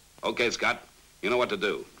 Okay, Scott, you know what to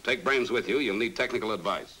do. Take Brames with you. You'll need technical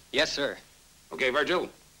advice. Yes, sir. Okay, Virgil,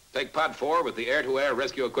 take Pod 4 with the air-to-air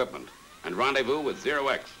rescue equipment and rendezvous with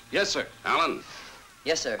 0X. Yes, sir. Alan?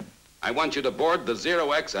 Yes, sir. I want you to board the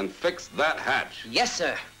 0X and fix that hatch. Yes,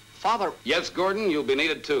 sir. Father. Yes, Gordon, you'll be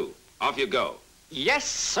needed too. Off you go. Yes,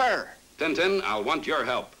 sir. Tintin, I'll want your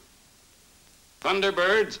help.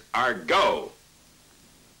 Thunderbirds are go.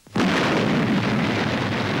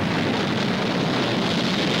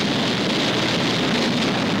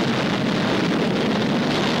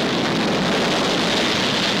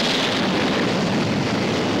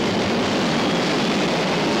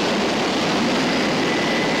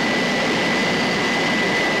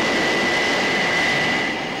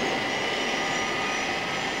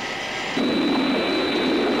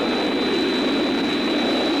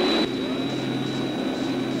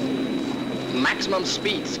 Maximum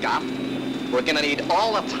speed, Scott. We're gonna need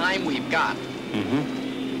all the time we've got. Mm-hmm.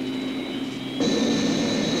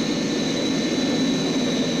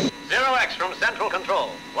 0X from Central Control.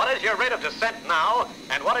 What is your rate of descent now,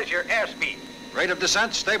 and what is your airspeed? Rate of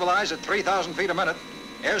descent stabilized at 3,000 feet a minute.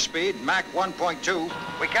 Airspeed Mach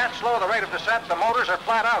 1.2. We can't slow the rate of descent. The motors are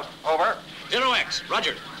flat out. Over. 0X,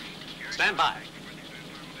 roger. Stand by.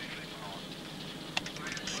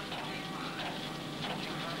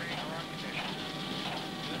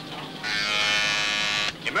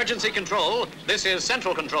 Emergency control, this is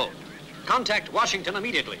Central Control. Contact Washington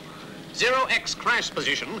immediately. 0X crash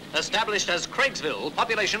position established as Craigsville,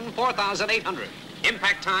 population 4,800.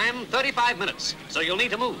 Impact time 35 minutes, so you'll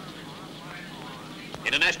need to move.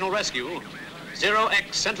 International Rescue,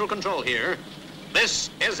 0X Central Control here. This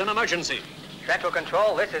is an emergency. Central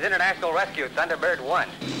Control, this is International Rescue, Thunderbird 1.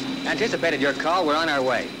 Anticipated your call. We're on our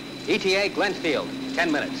way. ETA, Glenfield.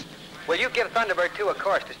 10 minutes. Will you give Thunderbird 2 a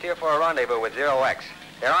course to steer for a rendezvous with 0X?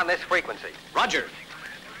 They're on this frequency. Roger.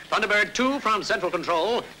 Thunderbird 2 from Central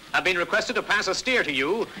Control have been requested to pass a steer to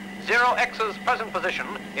you. 0X's present position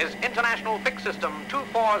is International Fix System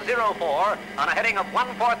 2404 on a heading of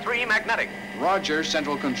 143 magnetic. Roger,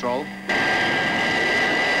 Central Control.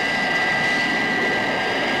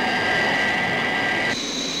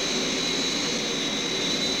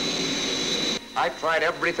 I've tried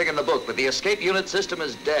everything in the book, but the escape unit system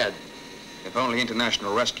is dead. If only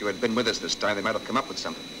International Rescue had been with us this time, they might have come up with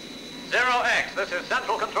something. 0X, this is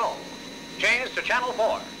Central Control. Change to Channel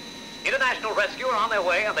 4. International Rescue are on their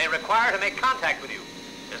way and they require to make contact with you.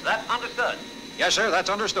 Is that understood? Yes, sir, that's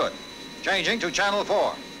understood. Changing to Channel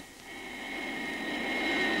 4.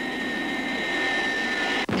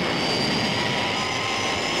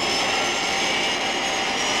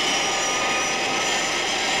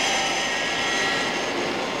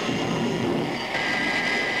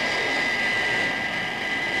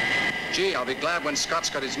 Gee, I'll be glad when Scott's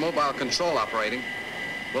got his mobile control operating.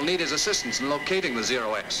 We'll need his assistance in locating the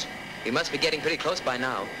 0X. We must be getting pretty close by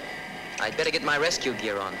now. I'd better get my rescue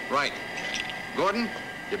gear on. Right. Gordon,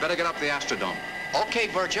 you better get up the Astrodome. Okay,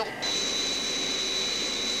 Virgil.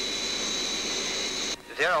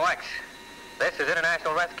 0X, this is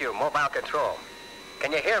International Rescue, Mobile Control.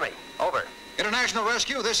 Can you hear me? Over. International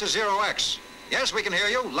Rescue, this is 0X. Yes, we can hear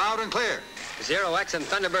you, loud and clear. 0X and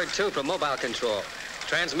Thunderbird 2 from Mobile Control.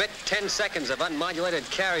 Transmit 10 seconds of unmodulated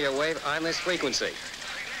carrier wave on this frequency.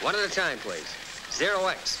 One at a time, please.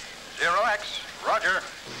 0X. 0X, roger.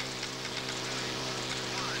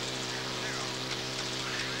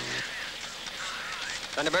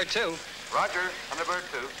 Thunderbird 2. Roger, Thunderbird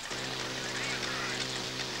 2.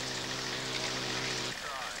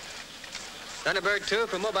 Thunderbird 2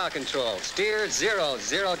 from Mobile Control. Steer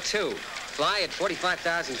 002. Fly at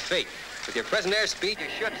 45,000 feet. With your present airspeed, You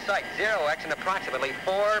should sight 0X in approximately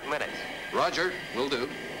 4 minutes. Roger, will do.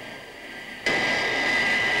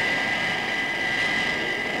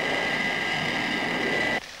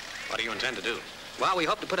 What do you intend to do? well, we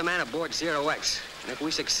hope to put a man aboard 0X. And if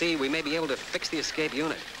we succeed, we may be able to fix the escape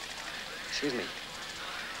unit. Excuse me.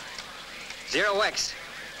 0X,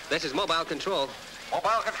 this is Mobile Control.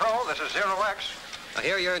 Mobile Control, this is 0X. Now,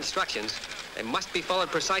 here are your instructions. They must be followed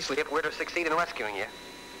precisely If we're to succeed in rescuing you.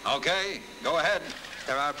 Okay, go ahead.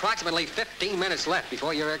 There are approximately 15 minutes left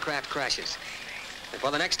before your aircraft crashes. And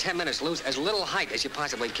for the next 10 minutes, lose as little height as you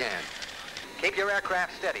possibly can. Keep your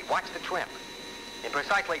aircraft steady. Watch the trim. In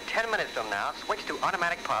precisely 10 minutes from now, switch to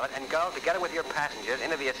automatic pilot and go together with your passengers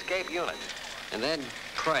into the escape unit. And then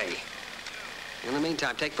pray. In the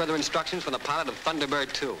meantime, take further instructions from the pilot of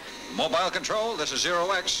Thunderbird 2. Mobile Control, this is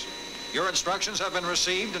 0X. Your instructions have been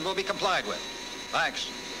received and will be complied with. Thanks.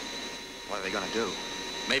 What are they going to do?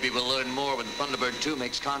 Maybe we'll learn more when Thunderbird 2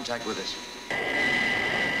 makes contact with us.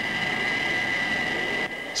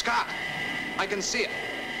 Scott, I can see it.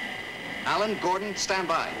 Alan, Gordon, stand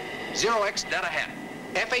by. 0X, dead ahead.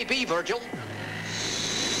 FAB, Virgil.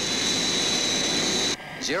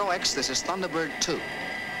 0X, this is Thunderbird 2.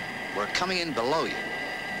 We're coming in below you.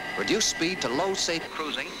 Reduce speed to low safe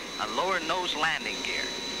Cruising and lower nose landing gear.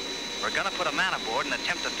 We're gonna put a man aboard and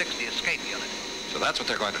attempt to fix the escape unit. So that's what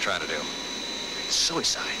they're going to try to do. It's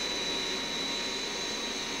suicide.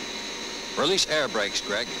 Release air brakes,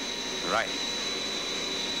 Greg. Right.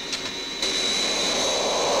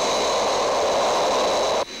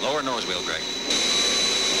 Lower nose wheel, Greg.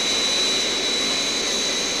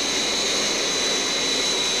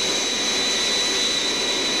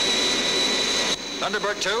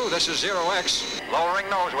 Thunderbird 2, this is 0X. Lowering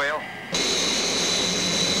nose wheel.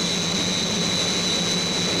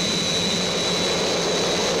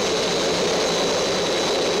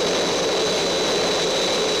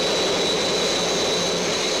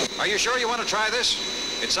 Are you sure you want to try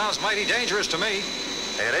this? It sounds mighty dangerous to me.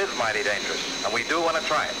 It is mighty dangerous, and we do want to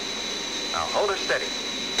try it. Now, hold her steady.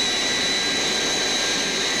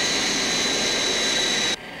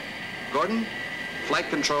 Gordon, flight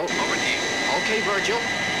control. Over to you. Okay, Virgil.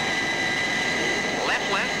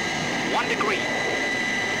 Left, 1 degree.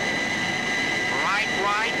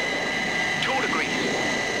 Right, 2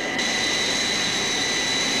 degrees.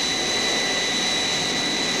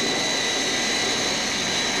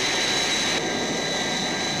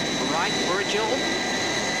 Right, Virgil.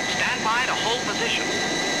 Stand by to hold position.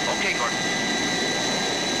 Okay, Gordon.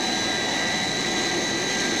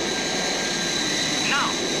 Now.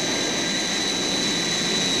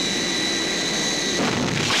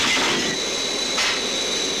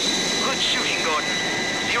 Good shooting, Gordon.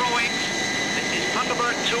 0X,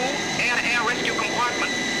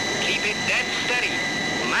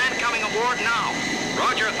 aboard now.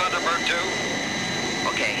 Roger, Thunderbird 2.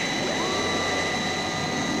 Okay.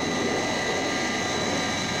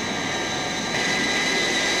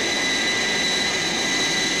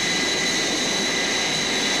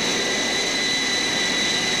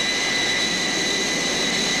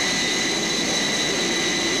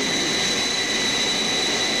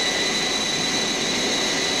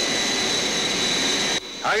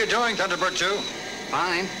 How you doing, Thunderbird 2?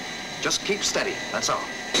 Fine. Just keep steady, that's all.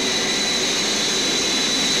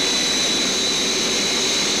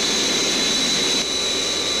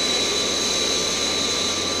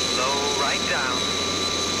 Slow right down.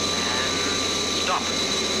 And stop.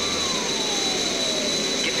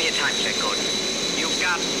 Give me a time check, Gordon. You've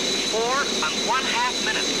got 4½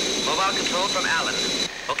 minutes. Mobile control from Allen.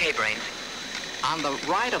 Okay, Brains. On the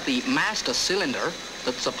right of the master cylinder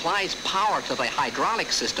that supplies power to the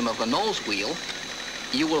hydraulic system of the nose wheel,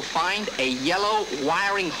 you will find a yellow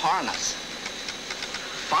wiring harness.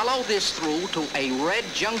 Follow this through to a red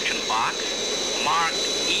junction box marked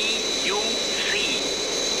EUC.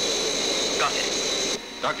 Got it.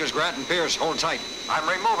 Doctors Grant and Pierce, hold tight. I'm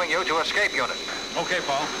removing you to escape unit. Okay,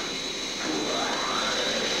 Paul.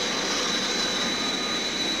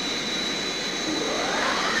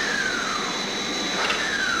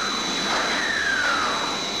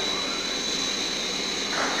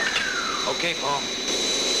 Okay, Paul.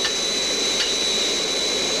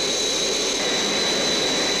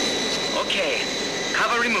 Okay.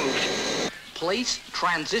 Cover removed. Place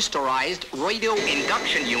transistorized radio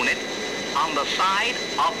induction unit on the side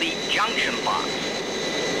of the junction box.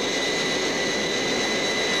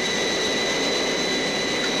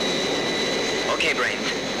 Okay,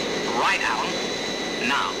 Brains. Right, Alan.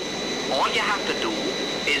 Now, all you have to do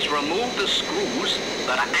is remove the screws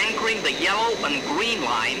that are anchoring the yellow and green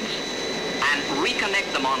lines and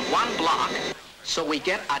reconnect them on one block so we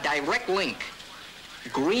get a direct link,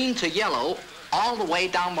 green to yellow, all the way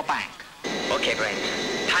down the bank. Okay, Brains.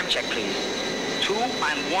 Time check, please.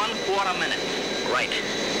 2¼ minutes. Right.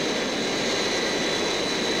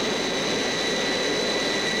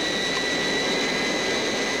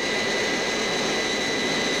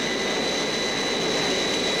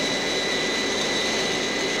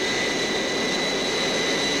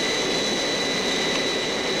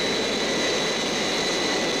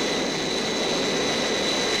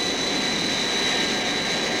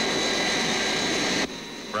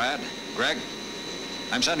 Brad, Greg,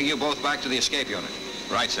 I'm sending you both back to the escape unit.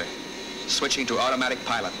 Right, sir. Switching to automatic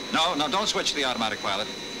pilot. No, don't switch to the automatic pilot.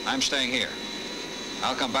 I'm staying here.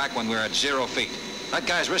 I'll come back when we're at 0 feet. That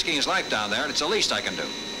guy's risking his life down there, and it's the least I can do.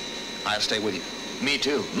 I'll stay with you. Me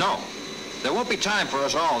too. No. There won't be time for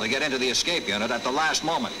us all to get into the escape unit at the last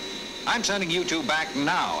moment. I'm sending you two back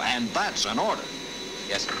now, and that's an order.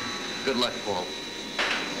 Yes, sir. Good luck, Paul.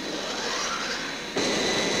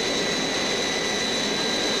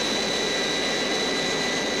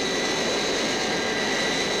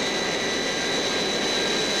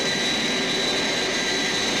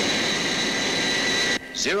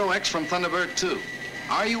 Zero X from Thunderbird 2.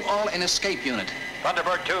 Are you all in escape unit?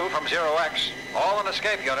 Thunderbird 2 from 0X. All in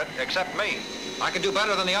escape unit except me. I can do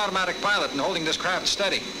better than the automatic pilot in holding this craft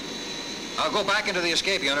steady. I'll go back into the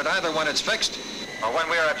escape unit either when it's fixed or when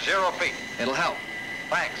we're at 0 feet. It'll help.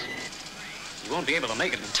 Thanks. You won't be able to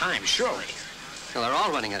make it in time, surely. Well, they're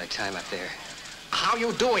all running out of time up there. How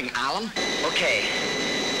you doing, Alan? Okay.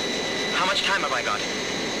 How much time have I got?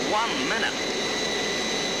 1 minute.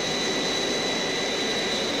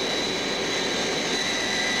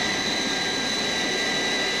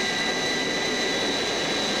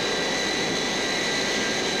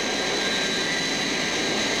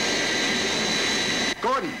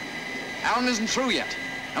 Gordon, Alan isn't through yet,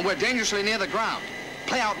 and we're dangerously near the ground.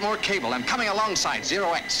 Play out more cable. I'm coming alongside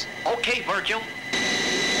 0X. Okay, Virgil.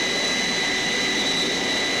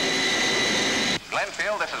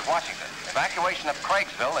 Glenfield, this is Washington. Evacuation of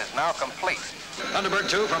Craigsville is now complete. Thunderbird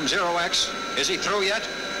 2 from 0X. Is he through yet?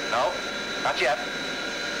 No, not yet.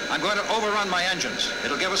 I'm going to overrun my engines.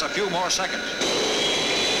 It'll give us a few more seconds.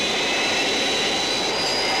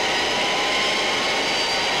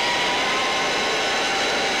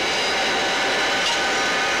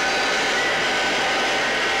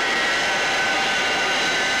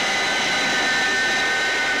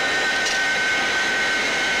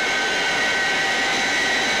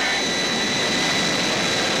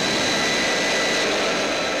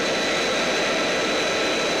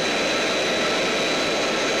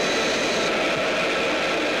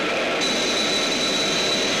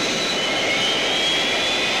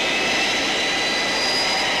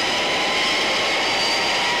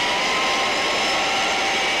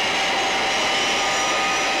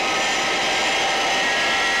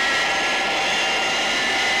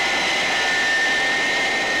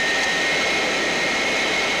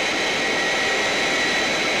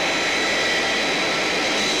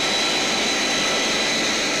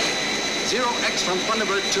 0X from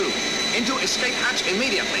Thunderbird 2. Into escape hatch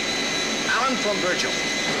immediately. Alan from Virgil.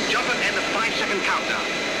 Jumping in the 5-second countdown.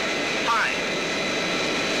 5,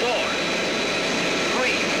 4,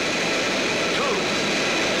 3, 2,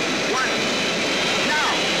 1.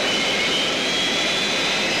 Now!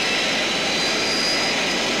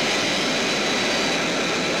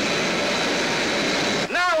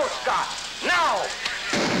 Now, Scott! Now!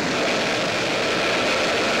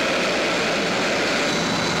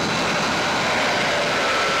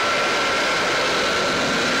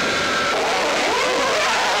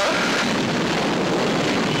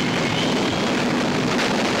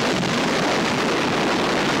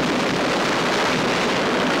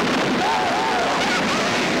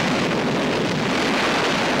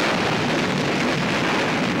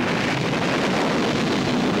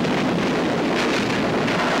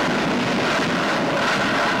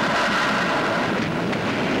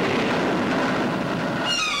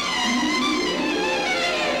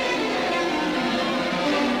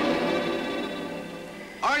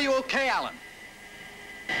 Okay, Alan.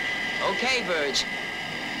 Okay, Verge.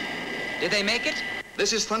 Did they make it?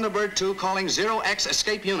 This is Thunderbird 2 calling 0X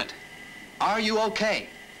escape unit. Are you okay?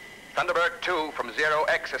 Thunderbird 2 from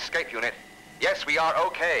 0X escape unit. Yes, we are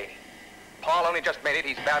okay. Paul only just made it.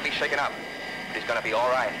 He's badly shaken up. But he's gonna be all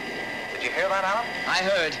right. Did you hear that, Alan? I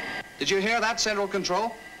heard. Did you hear that, Central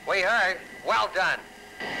Control? We heard. Well done.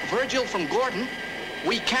 Virgil from Gordon.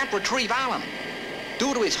 We can't retrieve Alan.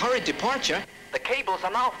 Due to his hurried departure, the cables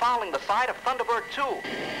are now fouling the side of Thunderbird 2.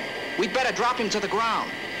 We'd better drop him to the ground.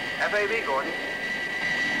 FAB, Gordon.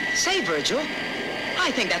 Say, Virgil,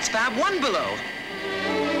 I think that's Fab 1 below.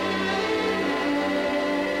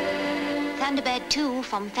 Thunderbird 2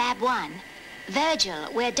 from Fab 1. Virgil,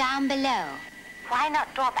 we're down below. Why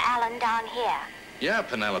not drop Alan down here? Yeah,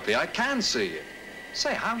 Penelope, I can see you.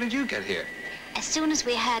 Say, how did you get here? As soon as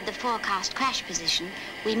we heard the forecast crash position,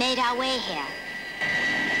 we made our way here.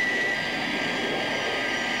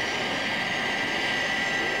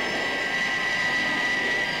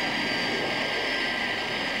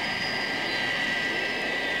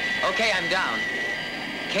 Okay, I'm down.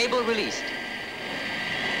 Cable released.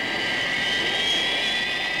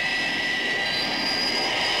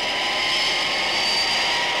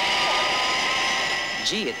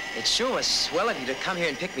 Gee, it sure was swell of you to come here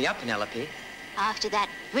and pick me up, Penelope. After that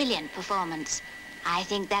brilliant performance, I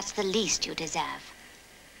think that's the least you deserve.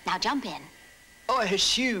 Now jump in. I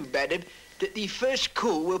assume, madam, that the first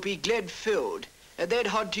call will be Glenfield, and then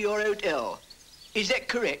on to your hotel. Is that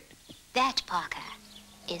correct? That, Parker,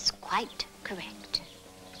 is quite correct.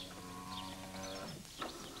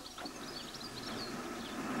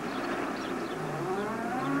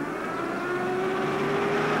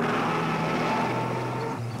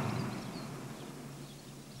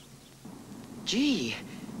 Gee,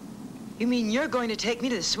 you mean you're going to take me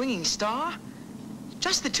to the Swinging Star?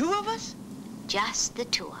 Just the two of us? Just the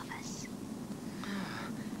two of us.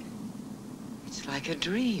 It's like a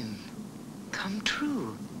dream come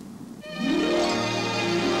true.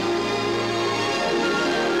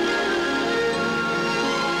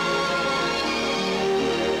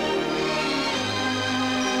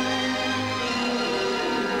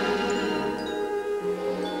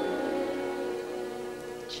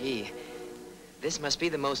 Gee, this must be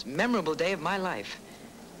the most memorable day of my life.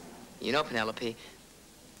 You know, Penelope,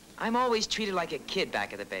 I'm always treated like a kid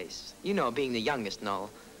back at the base. You know, being the youngest and all.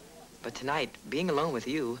 But tonight, being alone with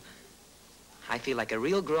you, I feel like a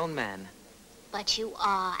real grown man. But you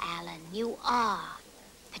are, Alan, you are.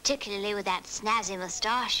 Particularly with that snazzy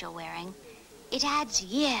mustache you're wearing. It adds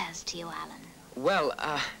years to you, Alan. Well,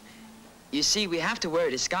 you see, we have to wear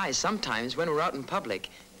a disguise sometimes when we're out in public,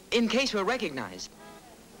 in case we're recognized.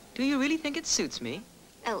 Do you really think it suits me?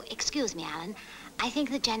 Oh, excuse me, Alan. I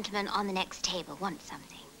think the gentleman on the next table wants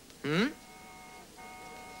something. Hmm?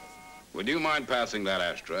 Would you mind passing that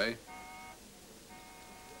ashtray?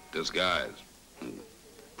 Disguise.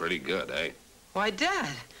 Pretty good, eh? Why, Dad,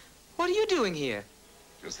 what are you doing here?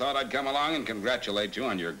 Just thought I'd come along and congratulate you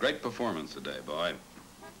on your great performance today, boy.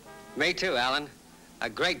 Me too, Alan. A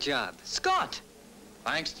great job. Scott!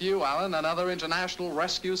 Thanks to you, Alan, another international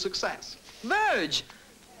rescue success. Verge!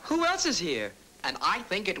 Who else is here? And I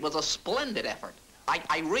think it was a splendid effort.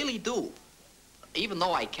 I really do. Even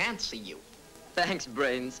though I can't see you. Thanks,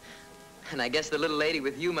 Brains. And I guess the little lady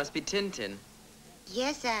with you must be Tintin.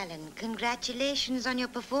 Yes, Alan. Congratulations on your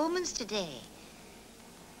performance today.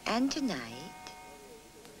 And tonight.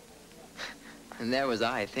 And there was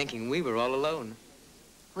I, thinking we were all alone.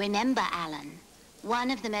 Remember, Alan, one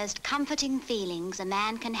of the most comforting feelings a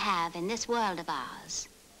man can have in this world of ours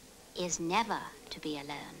is never to be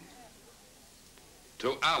alone.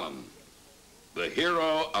 To Alan, the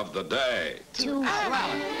hero of the day. To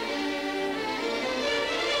Allen.